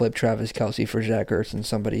like flip Travis Kelce for Zach Ertz and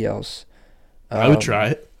somebody else. I would try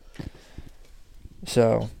it.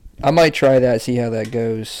 So I might try that, see how that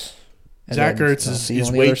goes. Zach Ertz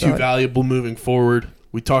is way too valuable moving forward.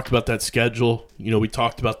 We talked about that schedule. We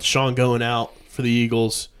talked about Deshaun going out for the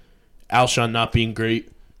Eagles, Alshon not being great,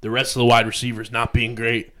 the rest of the wide receivers not being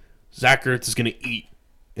great. Zach Ertz is going to eat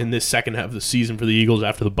in this second half of the season for the Eagles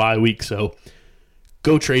after the bye week. So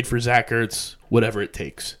go trade for Zach Ertz, whatever it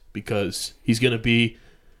takes, because he's going to be.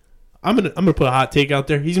 I'm gonna put a hot take out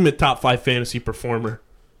there. He's going to be a top 5 fantasy performer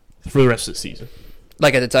for the rest of the season.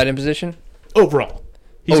 Like at the tight end position? Overall.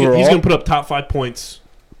 He's going to put up top 5 points.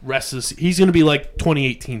 Rest of the he's going to be like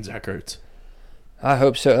 2018 Zach Ertz. I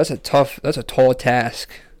hope so. That's a tall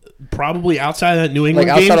task. Probably outside of that New England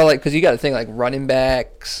game. Of because you got to think like running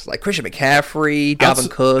backs, like Christian McCaffrey,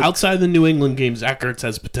 Dalvin Cook. Outside of the New England game, Zach Ertz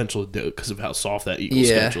has potential to do it because of how soft that Eagles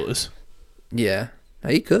schedule is. Yeah.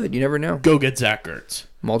 He could. You never know. Go get Zach Ertz.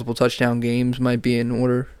 Multiple touchdown games might be in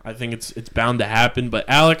order. I think it's bound to happen. But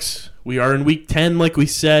Alex, we are in week 10, like we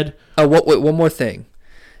said. Wait, one more thing.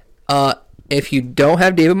 If you don't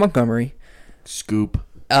have David Montgomery, scoop.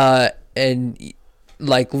 And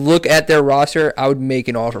like look at their roster, I would make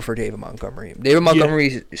an offer for David Montgomery. David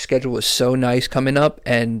Montgomery's schedule is so nice coming up,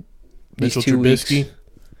 and these Mitchell 2 Trubisky weeks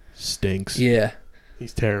stinks. Yeah,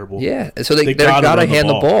 he's terrible. Yeah, so they gotta hand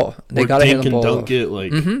the ball. They gotta hand the ball. Dunk it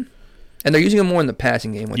like. Mm-hmm. And they're using him more in the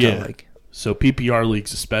passing game, which I like. So PPR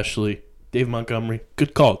leagues especially, David Montgomery,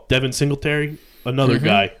 good call. Devin Singletary, another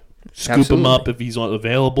guy. Scoop him up if he's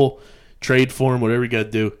available. Trade for him, whatever you got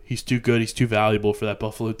to do. He's too good. He's too valuable for that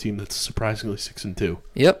Buffalo team that's surprisingly 6-2.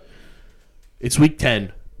 Yep. It's week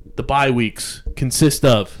 10. The bye weeks consist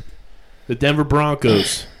of the Denver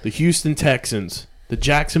Broncos, the Houston Texans, the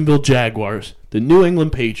Jacksonville Jaguars, the New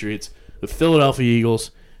England Patriots, the Philadelphia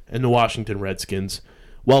Eagles, and the Washington Redskins.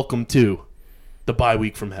 Welcome to the bye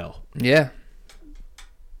week from hell. Yeah.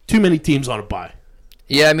 Too many teams on a bye.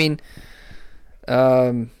 Yeah, I mean,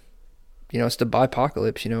 it's the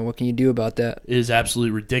bye-apocalypse. What can you do about that? It is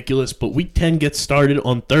absolutely ridiculous. But week 10 gets started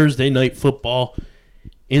on Thursday Night Football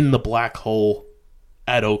in the Black Hole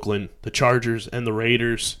at Oakland. The Chargers and the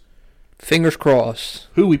Raiders. Fingers crossed.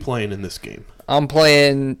 Who are we playing in this game? I'm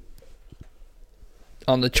playing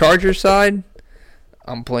on the Chargers side.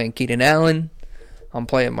 I'm playing Keenan Allen. I'm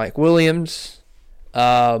playing Mike Williams.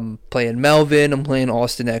 Playing Melvin. I'm playing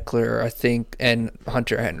Austin Eckler, I think, and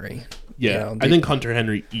Hunter Henry. Yeah, I think Hunter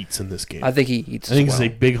Henry eats in this game. I think he eats I think this is a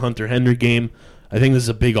big Hunter Henry game. I think this is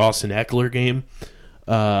a big Austin Eckler game.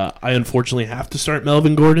 I unfortunately have to start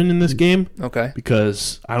Melvin Gordon in this game. Okay.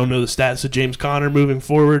 Because I don't know the status of James Conner moving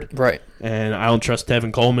forward. Right. And I don't trust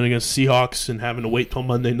Tevin Coleman against Seahawks and having to wait till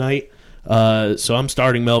Monday night. So I'm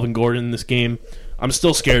starting Melvin Gordon in this game. I'm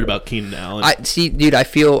still scared about Keenan Allen. I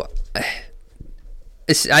feel...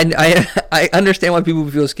 I understand why people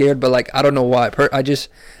feel scared, but like I don't know why.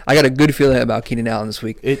 I got a good feeling about Keenan Allen this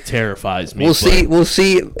week. It terrifies me. We'll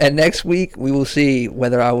see. And next week we will see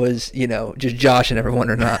whether I was just joshing everyone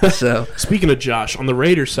or not. So speaking of Josh, on the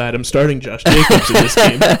Raiders side, I'm starting Josh Jacobs in this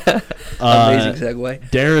game. Amazing segue.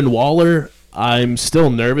 Darren Waller, I'm still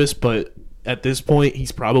nervous, but at this point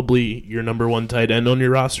he's probably your number 1 tight end on your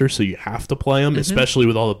roster, so you have to play him, especially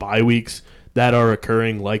with all the bye weeks that are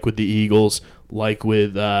occurring, like with the Eagles. Like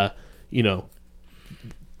with, the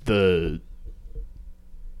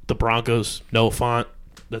Broncos, Noah Fant.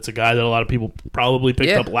 That's a guy that a lot of people probably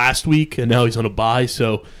picked up last week, and now he's on a bye.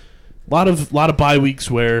 So a lot of bye weeks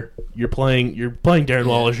where you're playing Darren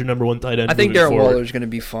Waller as your number 1 tight end. I think Darren Waller is going to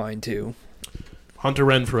be fine too. Hunter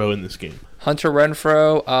Renfrow in this game. Hunter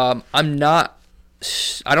Renfrow.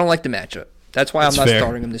 I don't like the matchup. That's why I'm not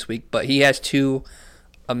starting him this week. But he has 2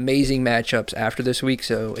 amazing matchups after this week.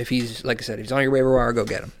 So if he's, like I said, if he's on your waiver wire, go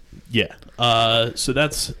get him. Yeah. So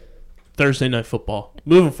that's Thursday Night Football.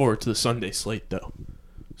 Moving forward to the Sunday slate, though.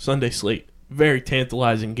 Sunday slate. Very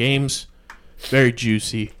tantalizing games. Very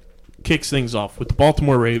juicy. Kicks things off with the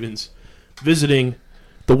Baltimore Ravens visiting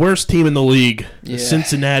the worst team in the league, the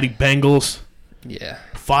Cincinnati Bengals. Yeah.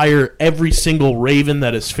 Fire every single Raven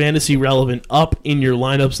that is fantasy relevant up in your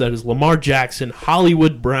lineups. That is Lamar Jackson,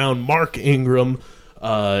 Hollywood Brown, Mark Ingram,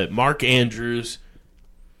 Mark Andrews,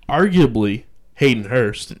 arguably Hayden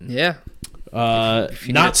Hurst. Yeah.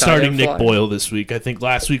 Not starting Nick Boyle this week. I think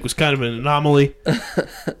last week was kind of an anomaly.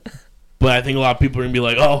 But I think a lot of people are gonna be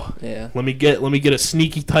like, "Oh, yeah, let me get a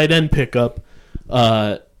sneaky tight end pickup."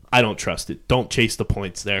 I don't trust it. Don't chase the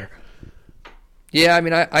points there. Yeah, I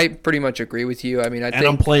mean, I pretty much agree with you. I mean, I think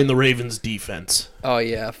I'm playing the Ravens defense. Oh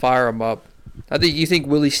yeah, fire him up. You think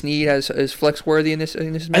Willie Snead is flex worthy in this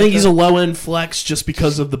matchup? I think he's a low end flex just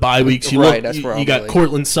because of the bye weeks. You got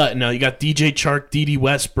Cortland Sutton now. You got DJ Chark, D.D.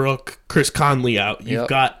 Westbrook, Chris Conley out. You've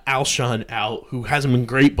got Alshon out, who hasn't been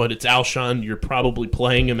great, but it's Alshon. You're probably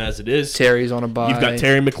playing him as it is. Terry's on a bye. You've got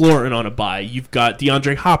Terry McLaurin on a bye. You've got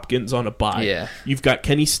DeAndre Hopkins on a bye. Yeah. You've got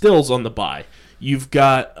Kenny Stills on the bye. You've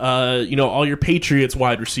got all your Patriots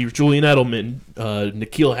wide receivers: Julian Edelman,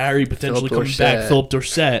 N'Keal Harry potentially coming back, Philip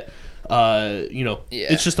Dorsett.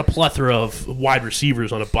 It's just a plethora of wide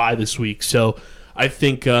receivers on a bye this week. So I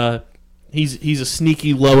think he's a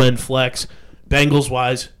sneaky low end flex. Bengals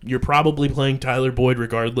wise, you're probably playing Tyler Boyd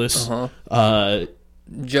regardless. Joe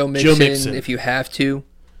Mixon, if you have to.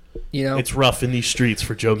 It's rough in these streets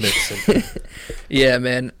for Joe Mixon. Yeah,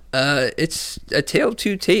 man. It's a tale of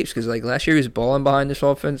two tapes because last year he was balling behind this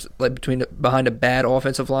offense, behind a bad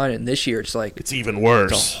offensive line, and this year it's even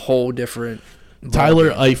worse. It's a whole different. Tyler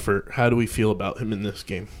Eifert, how do we feel about him in this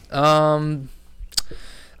game? I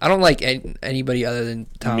don't like anybody other than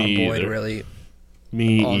Tom Boyd, really.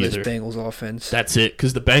 Me on either. This Bengals offense. That's it,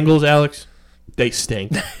 because the Bengals, Alex, they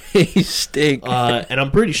stink. They stink. And I'm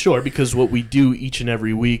pretty sure, because what we do each and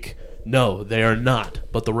every week, no, they are not.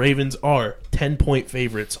 But the Ravens are 10-point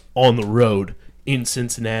favorites on the road in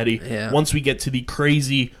Cincinnati. Yeah. Once we get to the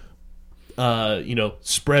crazy,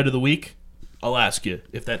 spread of the week, I'll ask you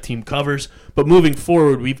if that team covers. But moving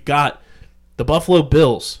forward, we've got the Buffalo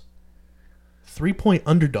Bills, 3-point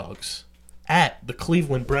underdogs at the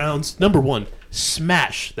Cleveland Browns. Number one,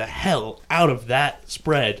 smash the hell out of that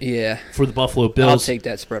spread for the Buffalo Bills. I'll take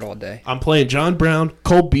that spread all day. I'm playing John Brown,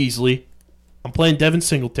 Cole Beasley. I'm playing Devin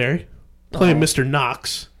Singletary. I'm playing Mr.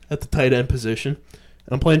 Knox at the tight end position.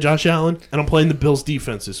 And I'm playing Josh Allen. And I'm playing the Bills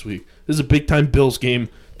defense this week. This is a big-time Bills game.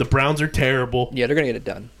 The Browns are terrible. Yeah, they're going to get it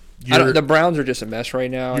done. The Browns are just a mess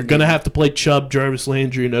right now. You're going to have to play Chubb, Jarvis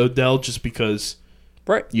Landry, and Odell just because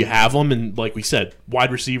you have them. And like we said,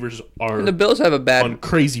 wide receivers are and the Bills have on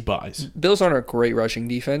crazy buys. Bills aren't a great rushing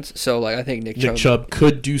defense. So I think Nick Chubb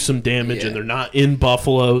could do some damage, and they're not in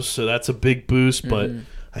Buffalo, so that's a big boost. But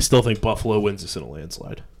I still think Buffalo wins this in a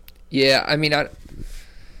landslide. Yeah, I mean, I'm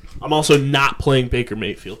also not playing Baker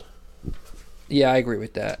Mayfield. Yeah, I agree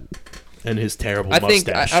with that. And his terrible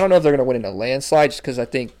mustache. I don't know if they're going to win in a landslide just because I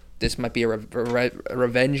think this might be a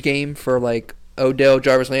revenge game for Odell,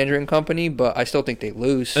 Jarvis Landry and company, but I still think they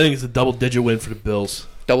lose. I think it's a double-digit win for the Bills.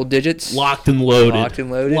 Double digits? Locked and loaded. Locked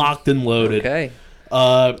and loaded. Okay.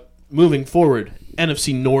 Moving forward,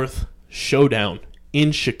 NFC North showdown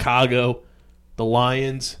in Chicago. The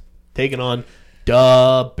Lions taking on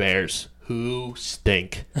the Bears, who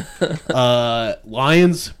stink.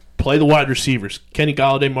 Lions play the wide receivers. Kenny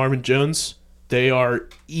Golladay, Marvin Jones, they are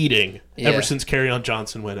eating ever since Kerryon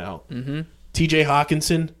Johnson went out. Mm-hmm. TJ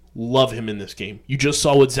Hawkinson, love him in this game. You just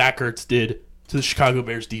saw what Zach Ertz did to the Chicago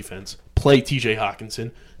Bears defense. Play TJ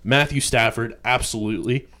Hawkinson. Matthew Stafford,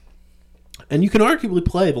 absolutely. And you can arguably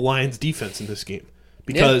play the Lions defense in this game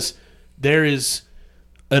because there is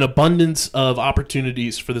an abundance of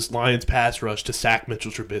opportunities for this Lions pass rush to sack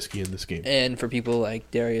Mitchell Trubisky in this game. And for people like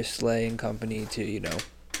Darius Slay and company to,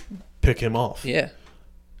 pick him off. Yeah.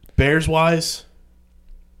 Bears-wise,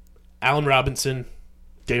 Allen Robinson,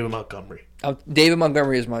 David Montgomery. David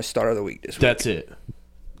Montgomery is my start of the week this week. That's it.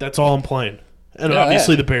 That's all I'm playing. And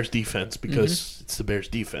obviously the Bears defense because it's the Bears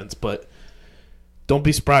defense. But don't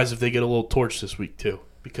be surprised if they get a little torch this week too,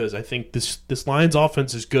 because I think this Lions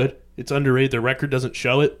offense is good. It's underrated. Their record doesn't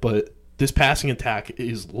show it, but this passing attack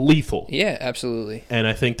is lethal. Yeah, absolutely. And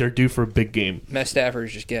I think they're due for a big game. Matt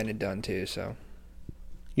Stafford's just getting it done too. So,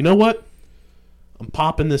 you know what? I'm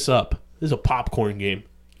popping this up. This is a popcorn game.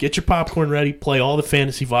 Get your popcorn ready. Play all the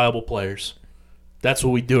fantasy viable players. That's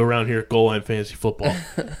what we do around here at Goal Line Fantasy Football.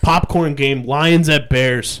 Popcorn game. Lions at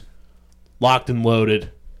Bears. Locked and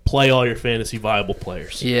loaded. play all your fantasy viable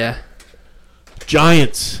players. Yeah.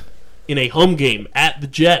 Giants in a home game at the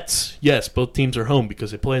Jets. Yes, both teams are home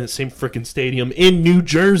because they play in the same freaking stadium in New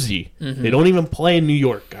Jersey. Mm-hmm. They don't even play in New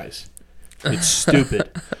York, guys. It's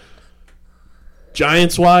stupid.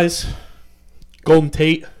 Giants-wise, Golden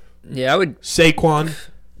Tate, Yeah, I would. Saquon,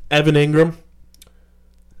 Evan Ingram.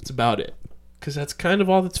 That's about it. Because that's kind of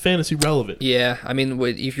all that's fantasy relevant. Yeah, I mean,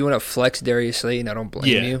 if you want to flex Darius Slayton, I don't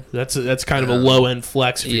blame you. That's kind of a low-end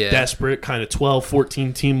flex if you're desperate, kind of 12,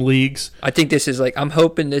 14-team leagues. I think this is like, I'm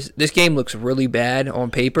hoping this game looks really bad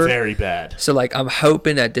on paper. Very bad. So, like, I'm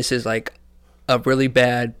hoping that this is like a really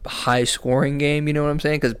bad, high-scoring game, you know what I'm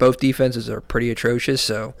saying? Because both defenses are pretty atrocious,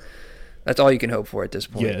 so that's all you can hope for at this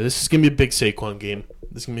point. Yeah, this is going to be a big Saquon game.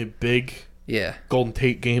 This is going to be a big Golden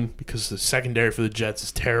Tate game because the secondary for the Jets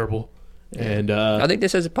is terrible. Yeah. And I think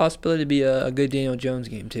this has a possibility to be a good Daniel Jones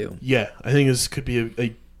game, too. Yeah, I think this could be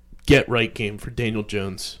a get-right game for Daniel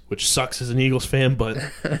Jones, which sucks as an Eagles fan, but,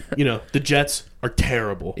 the Jets are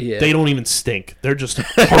terrible. Yeah. They don't even stink. They're just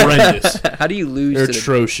horrendous. How do you lose They're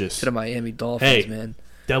atrocious. to the Miami Dolphins, Hey, man?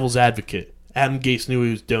 Devil's advocate. Adam Gase knew what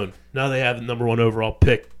he was doing. Now they have the number 1 overall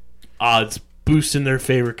pick. Odds boost in their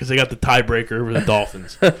favor because they got the tiebreaker over the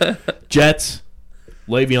Dolphins. Jets,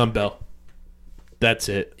 Le'Veon Bell. That's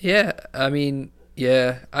it. Yeah, I mean,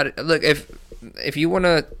 yeah. Look, if you want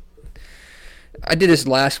to, I did this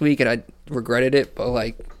last week and I regretted it, but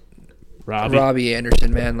like Robbie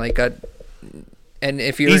Anderson, man, like and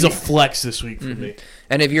if you're he's a flex this week for me.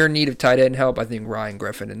 And if you're in need of tight end help, I think Ryan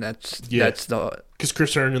Griffin, and that's the because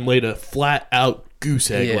Chris Herndon laid a flat out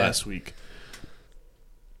goose egg last week.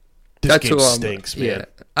 This that's game stinks, man.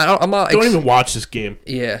 Yeah. I'm not. Don't even watch this game.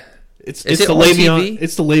 Yeah. It's it the on Le'Veon. TV?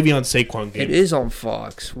 It's the Le'Veon Saquon game. It is on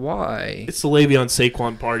Fox. Why? It's the Le'Veon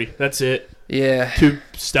Saquon party. That's it. Yeah. 2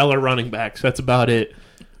 stellar running backs. That's about it.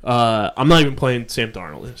 I'm not even playing Sam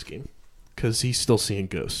Darnold in this game because he's still seeing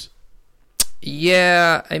ghosts.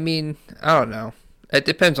 Yeah, I mean, I don't know. It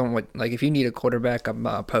depends on what. Like, if you need a quarterback, I'm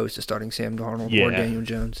not opposed to starting Sam Darnold or Daniel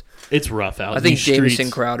Jones. It's rough out. I think Jamison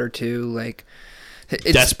Crowder too. Like,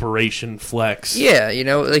 it's desperation flex. Yeah,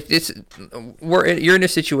 like you're in a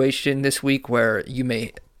situation this week where you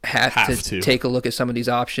may have to take a look at some of these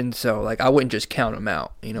options. So, like, I wouldn't just count them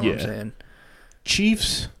out. You know what I'm saying?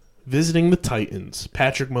 Chiefs visiting the Titans.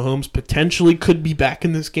 Patrick Mahomes potentially could be back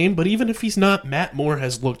in this game, but even if he's not, Matt Moore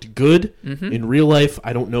has looked good in real life.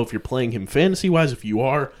 I don't know if you're playing him fantasy-wise. If you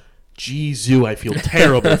are, Jeezoo, I feel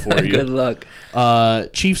terrible for you. Good luck.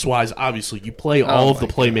 Chiefs-wise, obviously, you play all of the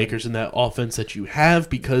playmakers in that offense that you have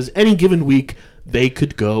because any given week, they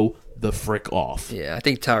could go the frick off. Yeah, I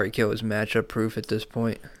think Tyreek Hill is matchup-proof at this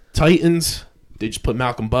point. Titans, they just put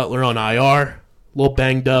Malcolm Butler on IR, a little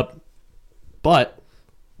banged up, but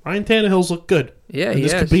Ryan Tannehill's looked good. Yeah, and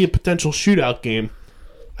this could be a potential shootout game.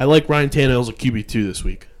 I like Ryan Tannehill as a QB2 this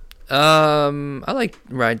week. I like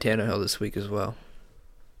Ryan Tannehill this week as well.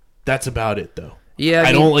 That's about it, though. Yeah,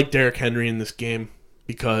 I don't like Derrick Henry in this game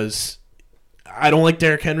because I don't like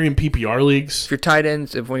Derrick Henry in PPR leagues.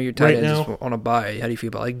 If one of your tight ends is on a bye, how do you feel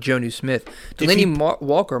about like Jonnu Smith? Delaney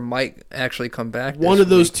Walker might actually come back. One of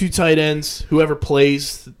those 2 tight ends, whoever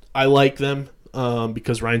plays, I like them.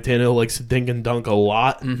 Because Ryan Tannehill likes to dink and dunk a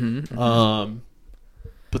lot.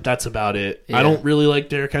 But that's about it. Yeah. I don't really like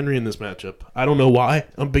Derrick Henry in this matchup. I don't know why.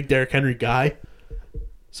 I'm a big Derrick Henry guy.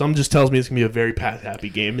 Something just tells me it's going to be a very pass-happy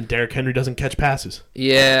game, and Derrick Henry doesn't catch passes.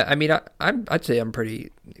 Yeah, I mean, I'd say I'm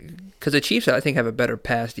pretty... Because the Chiefs, I think, have a better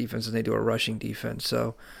pass defense than they do a rushing defense.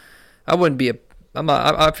 So I wouldn't be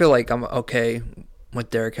I feel like I'm okay with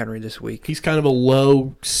Derrick Henry this week. He's kind of a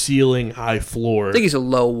low ceiling, high floor. I think he's a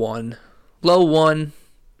low 1. Low 1,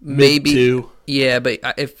 maybe. Mid 2. Yeah, but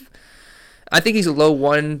I think he's a low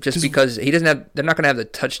 1 just because he doesn't have. They're not going to have the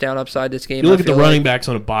touchdown upside this game. You look at the running backs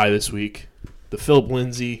on a bye this week. The Phillip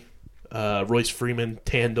Lindsay, Royce Freeman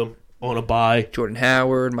tandem on a bye. Jordan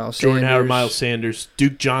Howard, Miles Sanders,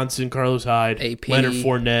 Duke Johnson, Carlos Hyde, AP. Leonard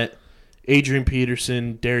Fournette, Adrian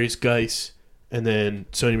Peterson, Darius Geis, and then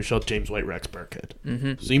Sony Michel, James White, Rex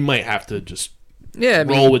Burkhead. So you might have to just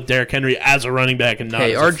roll with Derrick Henry as a running back and not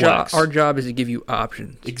as a flex. Our job is to give you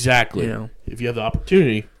options. Exactly. If you have the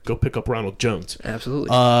opportunity, go pick up Ronald Jones.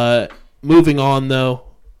 Absolutely. Moving on, though,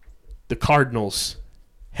 the Cardinals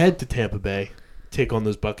head to Tampa Bay, take on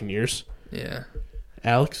those Buccaneers. Yeah.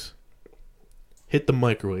 Alex, hit the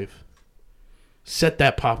microwave. Set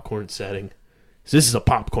that popcorn setting. This is a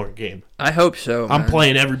popcorn game. I hope so, man. I'm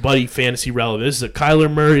playing everybody fantasy relevant. This is a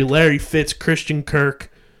Kyler Murray, Larry Fitz, Christian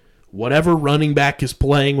Kirk. Whatever running back is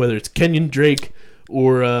playing, whether it's Kenyon Drake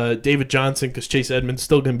or David Johnson, because Chase Edmonds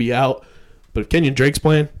still going to be out. But if Kenyon Drake's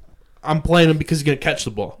playing, I'm playing him because he's going to catch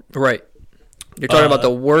the ball. Right. You're talking about the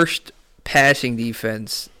worst passing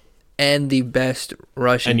defense and the best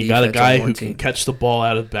rushing defense. And you got a guy on one who team. can catch the ball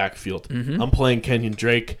out of the backfield. Mm-hmm. I'm playing Kenyon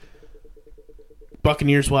Drake.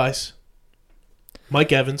 Buccaneers-wise,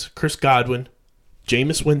 Mike Evans, Chris Godwin,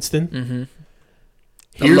 Jameis Winston. Mm-hmm.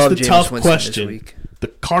 Here's the Jameis tough Winston question. this week. The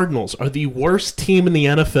Cardinals are the worst team in the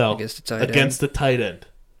NFL Against the tight end.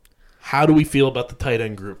 How do we feel about the tight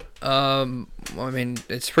end group? Well, I mean,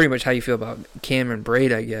 it's pretty much how you feel about Cameron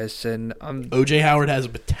Braid, I guess. And O.J. Howard has a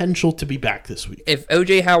potential to be back this week. if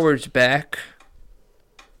O.J. Howard's back,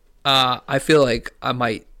 I feel like I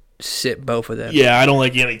might sit both of them. Yeah, I don't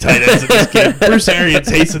like any tight ends in this game. Bruce Arians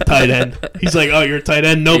hates a tight end. He's like, oh, you're a tight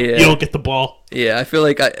end? Nope, Yeah. you don't get the ball. Yeah, I feel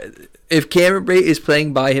like if Cameron Braid is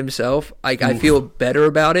playing by himself, I feel better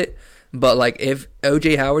about it. But like if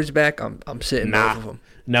O.J. Howard's back, I'm sitting both of them.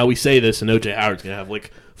 Now we say this, and O.J. Howard's going to have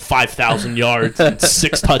like 5,000 yards and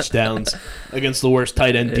 6 touchdowns against the worst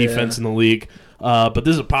tight end defense in the league. But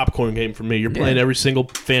this is a popcorn game for me. You're playing every single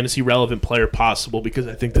fantasy relevant player possible because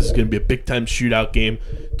I think this is going to be a big time shootout game.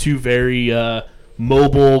 Two very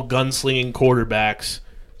mobile, gunslinging quarterbacks.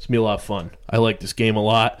 It's going to be a lot of fun. I like this game a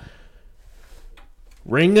lot.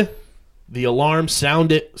 Ring the alarm.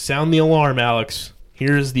 Sound it. Sound the alarm, Alex.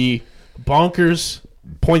 Here's the bonkers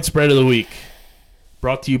point spread of the week.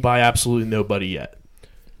 Brought to you by absolutely nobody yet.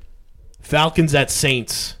 Falcons at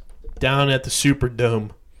Saints down at the Superdome.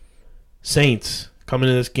 Saints coming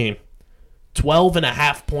into this game.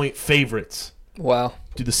 12.5-point favorites. Wow.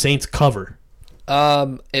 Do the Saints cover?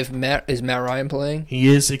 Is Matt Ryan playing? He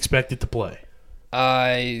is expected to play.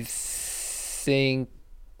 I think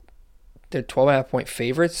they're 12.5-point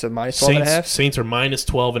favorites, so minus 12.5. Saints are minus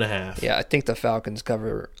 12.5. Yeah, I think the Falcons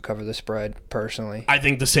cover the spread personally. I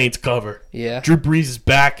think the Saints cover. Yeah. Drew Brees is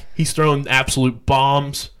back. He's throwing absolute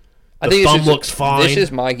bombs. I think thumb looks fine. This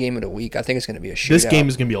is my game of the week. I think it's going to be a shootout. This game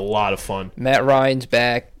is going to be a lot of fun. Matt Ryan's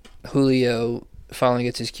back. Julio finally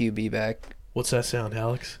gets his QB back. What's that sound,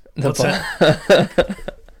 Alex? The What's that?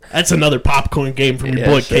 That's another popcorn game from your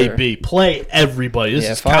boy sure. KB. Play everybody. This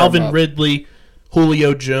is fire 'em Calvin up. Ridley,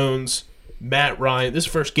 Julio Jones, Matt Ryan. This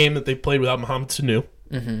is the first game that they played without Mohamed Sanu.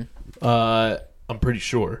 Mm-hmm. I'm pretty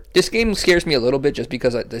sure. This game scares me a little bit just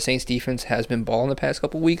because the Saints defense has been balling the past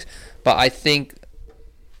couple weeks, but I think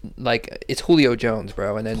like it's Julio Jones,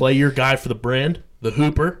 bro, and then Play your guy for the brand, the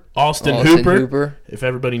Hooper, Austin Hooper. If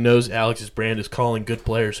everybody knows, Alex's brand is calling good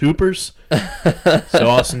players Hoopers. So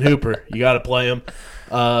Austin Hooper, you got to play him.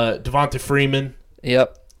 Devonta Freeman.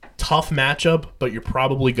 Yep. Tough matchup, but you're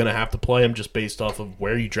probably going to have to play him just based off of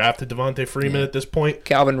where you drafted Devonta Freeman at this point.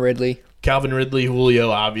 Calvin Ridley, Julio,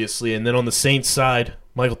 obviously. And then on the Saints side,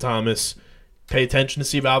 Michael Thomas. Pay attention to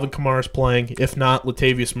see if Alvin Kamara is playing. If not,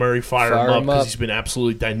 Latavius Murray, fire him up because he's been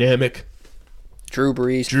absolutely dynamic. Drew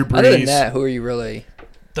Brees. Drew Brees. Other than that, who are you really?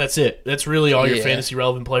 That's it. That's really all your Yeah. fantasy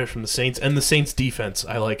relevant players from the Saints. And the Saints defense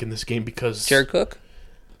I like in this game because Jared Cook?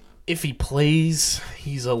 if he plays,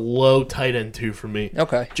 he's a low tight end 2 for me.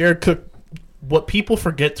 Okay. Jared Cook, what people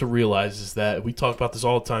forget to realize is that, we talk about this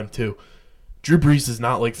all the time too, Drew Brees does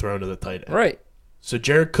not like throwing to the tight end. Right. So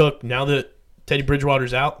Jared Cook, now that Teddy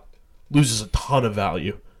Bridgewater's out, loses a ton of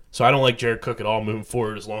value. So I don't like Jared Cook at all moving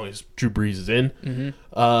forward as long as Drew Brees is in. Mm-hmm.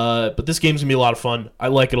 But this game's going to be a lot of fun. I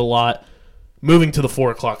like it a lot. Moving to the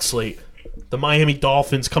 4 o'clock slate. The Miami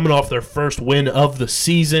Dolphins coming off their first win of the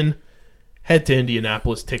season. Head to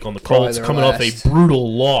Indianapolis, take on the Colts. Coming off a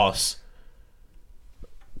brutal loss.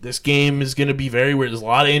 This game is going to be very weird. There's a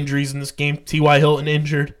lot of injuries in this game. T.Y. Hilton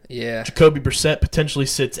injured. Yeah. Jacoby Brissett potentially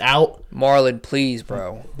sits out. Marlon, please,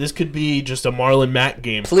 bro. This could be just a Marlon Mack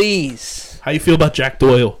game. Please. How you feel about Jack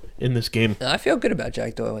Doyle in this game? I feel good about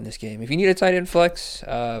Jack Doyle in this game. If you need a tight end flex, Jack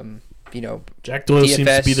Doyle DFS. seems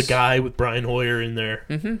to be the guy with Brian Hoyer in there.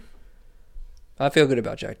 Mm-hmm. I feel good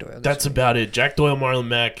about Jack Doyle. That's about it. Jack Doyle, Marlon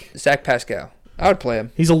Mack. Zach Pascal. I would play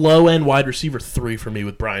him. He's a low-end wide receiver 3 for me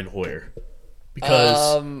with Brian Hoyer.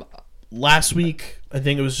 Because last week, I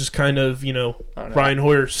think it was just kind of, Brian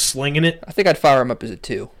Hoyer slinging it. I think I'd fire him up as a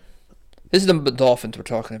 2. This is the Dolphins we're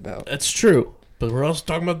talking about. That's true. But we're also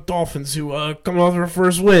talking about the Dolphins who, coming off their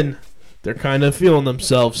first win, they're kind of feeling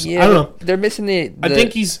themselves. Yeah, I don't know. They're missing the I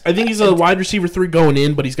think he's a wide receiver 3 going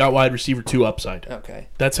in, but he's got wide receiver 2 upside. Okay.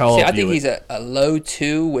 That's how I think he's a low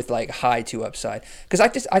 2 with like high 2 upside. Because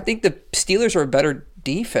I think the Steelers are a better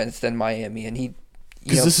defense than Miami, and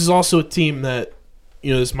because this is also a team that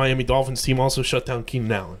this Miami Dolphins team also shut down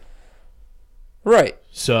Keenan Allen. Right.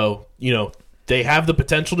 So they have the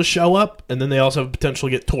potential to show up, and then they also have the potential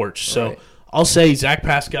to get torched. So. Right. I'll say Zach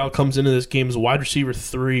Pascal comes into this game as a wide receiver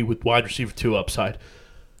 3 with wide receiver 2 upside.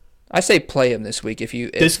 I say play him this week if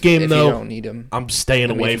you don't need him. I'm staying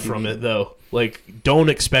away from it though. Like, don't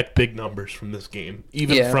expect big numbers from this game,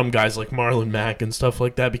 even from guys like Marlon Mack and stuff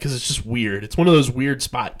like that, because it's just weird. It's one of those weird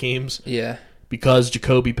spot games. Yeah. Because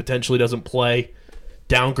Jacoby potentially doesn't play,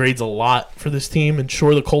 downgrades a lot for this team, and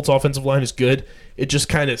sure, the Colts offensive line is good. It just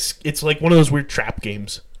kind of, it's like one of those weird trap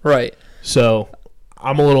games. Right. So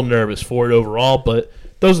I'm a little nervous for it overall, but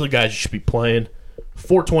those are the guys you should be playing.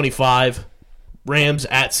 425, Rams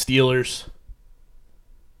at Steelers.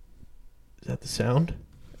 Is that the sound?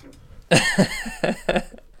 This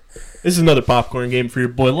is another popcorn game for your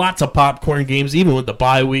boy. Lots of popcorn games, even with the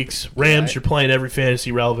bye weeks. Rams, right. You're playing every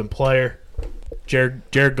fantasy relevant player.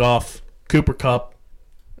 Jared Goff, Cooper Kupp.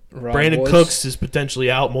 Brandon Cooks is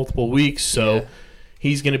potentially out multiple weeks, so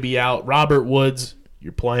he's going to be out. Robert Woods,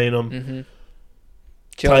 you're playing him. Mm-hmm.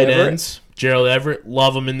 Tight ends, Gerald Everett,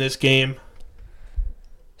 love him in this game.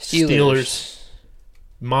 Steelers,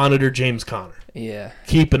 monitor James Conner. Yeah.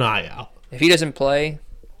 Keep an eye out. If he doesn't play,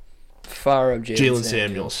 fire up Jalen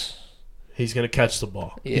Samuels. He's going to catch the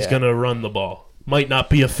ball. Yeah. He's going to run the ball. Might not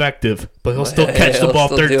be effective, but he'll still catch the ball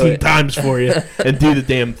 13 times for you and do the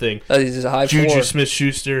damn thing. He's a high Juju floor.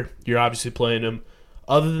 Smith-Schuster, you're obviously playing him.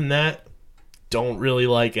 Other than that, don't really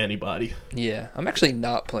like anybody. Yeah, I'm actually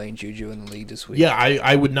not playing Juju in the league this week. Yeah,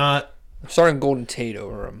 I would not. I'm starting Golden Tate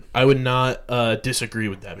over him. I would not disagree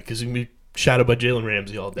with that because he can be shadowed by Jalen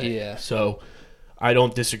Ramsey all day. Yeah. So I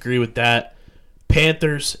don't disagree with that.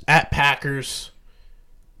 Panthers at Packers.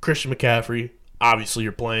 Christian McCaffrey. Obviously,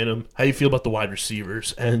 you're playing him. How do you feel about the wide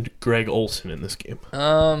receivers and Greg Olsen in this game?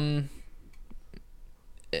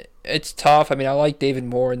 It's tough. I mean, I like David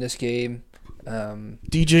Moore in this game.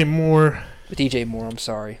 DJ Moore, I'm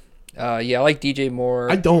sorry. I like DJ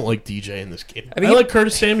Moore. I don't like DJ in this game. I like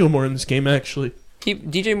Curtis Samuel more in this game, actually.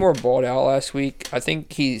 DJ Moore balled out last week. I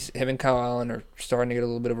think him and Kyle Allen are starting to get a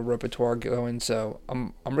little bit of a repertoire going, so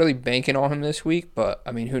I'm really banking on him this week, but,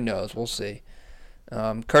 I mean, who knows? We'll see.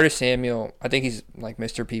 Curtis Samuel, I think he's like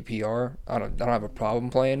Mr. PPR. I don't have a problem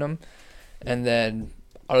playing him. And then,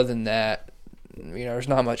 other than that, there's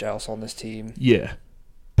not much else on this team. Yeah.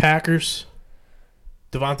 Packers,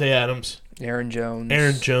 Devontae Adams, Aaron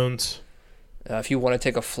Jones. If you want to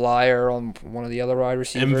take a flyer on one of the other wide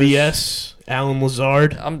receivers. MVS, Alan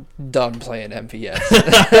Lazard. I'm done playing MVS.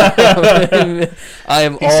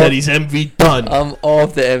 Said he's MV done. I'm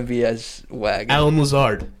off the MVS wagon. Alan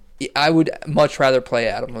Lazard. I would much rather play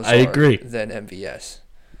Adam Lazard I agree. than MVS.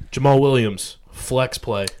 Jamal Williams, flex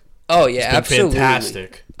play. Oh, yeah, absolutely.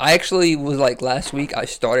 Fantastic. I actually was like last week, I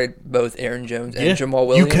started both Aaron Jones and Jamal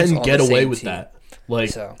Williams. You can get away with team. that.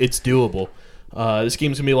 It's doable. This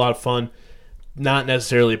game's going to be a lot of fun. Not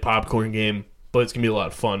necessarily a popcorn game, but it's going to be a lot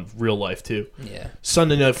of fun. Real life, too. Yeah.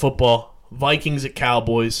 Sunday Night Football. Vikings at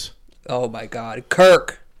Cowboys. Oh, my God.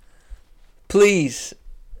 Kirk, please.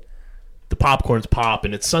 The popcorn's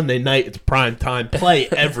popping. It's Sunday night. It's prime time. Play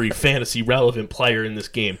every fantasy relevant player in this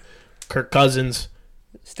game. Kirk Cousins.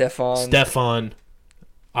 Stephon.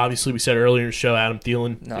 Obviously, we said earlier in the show, Adam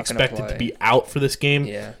Thielen expected to be out for this game.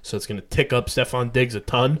 Yeah. So it's going to tick up Stephon Diggs a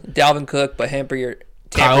ton. Dalvin Cook, but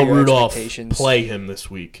Kyle Rudolph, play him this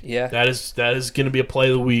week. Yeah. That is going to be a play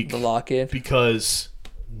of the week. The lock-in. Because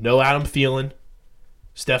no Adam Thielen.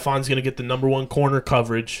 Stephon's going to get the number one corner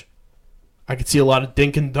coverage. I could see a lot of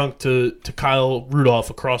dink and dunk to Kyle Rudolph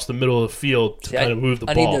across the middle of the field to kind of move the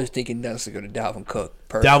ball. I need those dink and dunks to go to Dalvin Cook.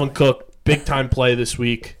 Personally. Dalvin Cook, big-time play this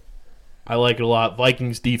week. I like it a lot.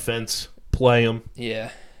 Vikings defense, play them.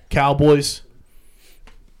 Yeah. Cowboys,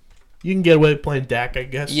 you can get away with playing Dak, I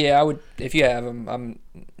guess. Yeah, I would. If you have him,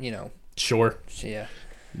 Sure. Yeah.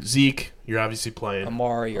 Zeke, you're obviously playing.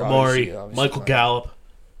 Amari, Michael playing. Gallup.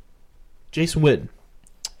 Jason Witten.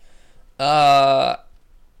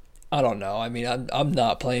 I don't know. I mean, I'm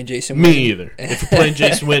not playing Jason Witten. Me either. If you're playing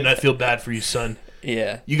Jason Witten, I feel bad for you, son.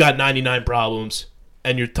 Yeah. You got 99 problems,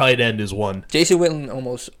 and your tight end is one. Jason Witten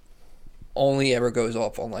almost only ever goes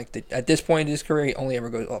off on, at this point in his career, he only ever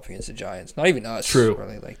goes off against the Giants. Not even us. True.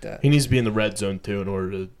 Really like that. He needs to be in the red zone, too, in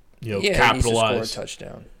order to, capitalize. He needs to score a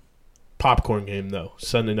touchdown. Popcorn game, though.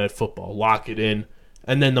 Sunday Night Football. Lock it in.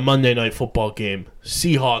 And then the Monday Night Football game,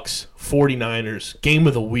 Seahawks, 49ers, game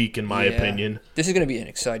of the week, in my opinion. This is going to be an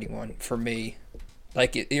exciting one for me.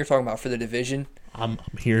 You're talking about for the division. I'm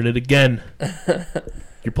hearing it again.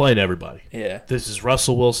 You're playing everybody. Yeah. This is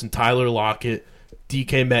Russell Wilson, Tyler Lockett,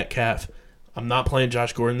 DK Metcalf. I'm not playing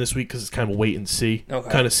Josh Gordon this week because it's kind of wait and see. Okay.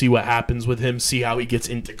 Kind of see what happens with him, see how he gets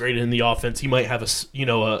integrated in the offense. He might have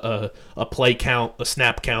a play count, a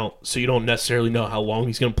snap count, so you don't necessarily know how long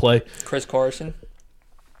he's going to play. Chris Carson.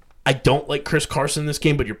 I don't like Chris Carson in this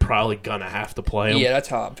game, but you're probably going to have to play him. Yeah, that's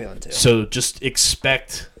how I'm feeling, too. So just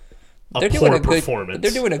expect they're poor doing a performance.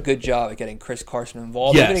 They're doing a good job at getting Chris Carson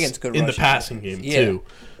involved, yes, even against good in the rushing passing defense. game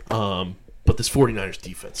too. But this 49ers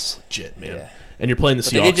defense is legit, man. Yeah. And you're playing the But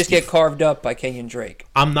Seahawks. they did just get carved up by Kenyon Drake.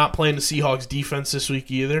 I'm not playing the Seahawks defense this week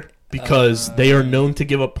either because they are known to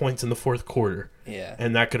give up points in the fourth quarter. Yeah.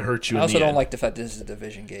 And that could hurt you I in also the don't end. like the fact this is a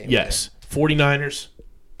division game. Yes. 49ers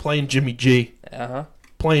playing Jimmy G,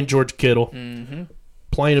 playing George Kittle,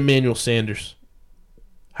 playing Emmanuel Sanders.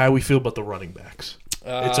 How do we feel about the running backs?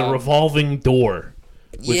 It's a revolving door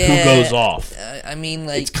with who goes off. I mean,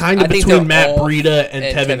 like, It's kind of I think between they're Matt all- Breida and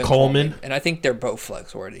Tevin Coleman. And I think they're both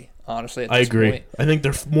flex worthy, honestly. At I this agree. point. I think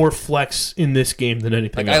they're more flex in this game than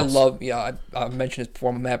anything Like, else. I mentioned this before.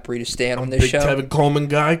 I'm a Matt Breida stan on I'm a this big show. Tevin Coleman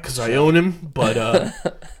guy because I own him, but I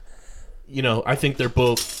think they're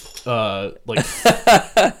both as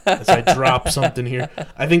I drop something here,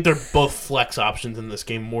 I think they're both flex options in this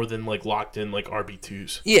game more than like locked in like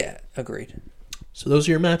RB2s. Yeah, agreed. So those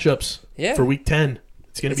are your matchups for Week 10.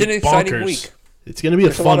 It's going to be an exciting bonkers. week. It's going to be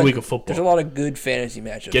a fun week of football. There's a lot of good fantasy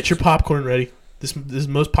matchups. Get your popcorn ready. This is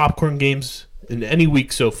the most popcorn games in any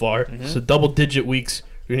week so far. So double-digit weeks.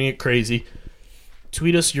 You're going to get crazy.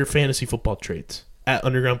 Tweet us your fantasy football trades at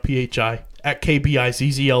UndergroundPHI, at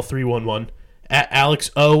KBIZZL311, at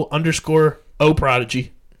AlexO_O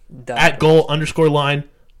Prodigy, at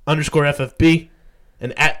goal_line_FFB,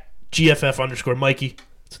 and at GFF_Mikey.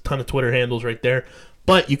 It's a ton of Twitter handles right there.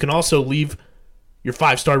 But you can also leave your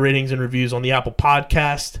 5-star ratings and reviews on the Apple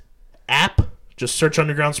Podcast app. Just search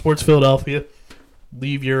Underground Sports Philadelphia.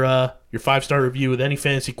 Leave your 5-star review with any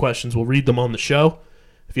fantasy questions. We'll read them on the show.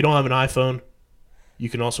 If you don't have an iPhone, you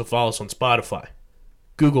can also follow us on Spotify,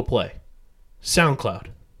 Google Play, SoundCloud,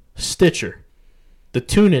 Stitcher, the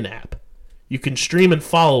TuneIn app. You can stream and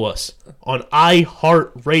follow us on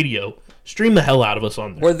iHeartRadio. Stream the hell out of us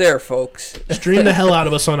on there. We're there, folks. Stream the hell out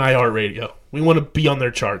of us on iHeartRadio. We want to be on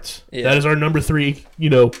their charts. Yeah. That is our number 3,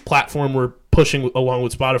 platform we're pushing along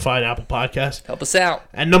with Spotify and Apple Podcasts. Help us out.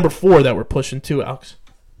 And number 4 that we're pushing too, Alex.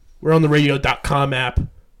 We're on the radio.com app.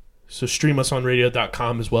 So stream us on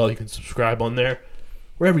radio.com as well. You can subscribe on there.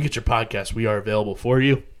 Wherever you get your podcasts, we are available for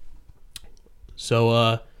you. So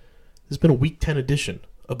this has been a Week 10 edition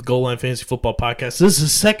of the Goal Line Fantasy Football Podcast. This is the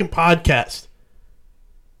second podcast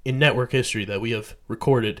in network history that we have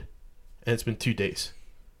recorded, and it's been 2 days.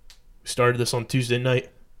 We started this on Tuesday night.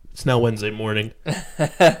 It's now Wednesday morning.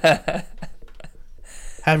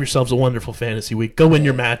 Have yourselves a wonderful fantasy week. Go win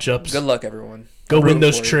your matchups. Good luck, everyone. Go I'm win rooting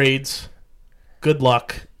those for you. trades. Good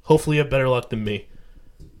luck. Hopefully you have better luck than me.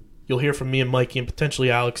 You'll hear from me and Mikey and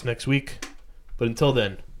potentially Alex next week. But until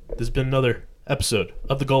then, this has been another episode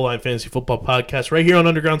of the Goal Line Fantasy Football Podcast right here on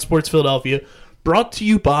Underground Sports Philadelphia, brought to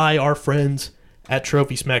you by our friends at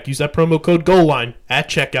Trophy Smack. Use that promo code GOALLINE at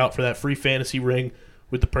checkout for that free fantasy ring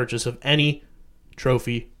with the purchase of any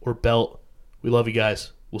trophy or belt. We love you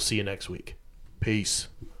guys. We'll see you next week. Peace.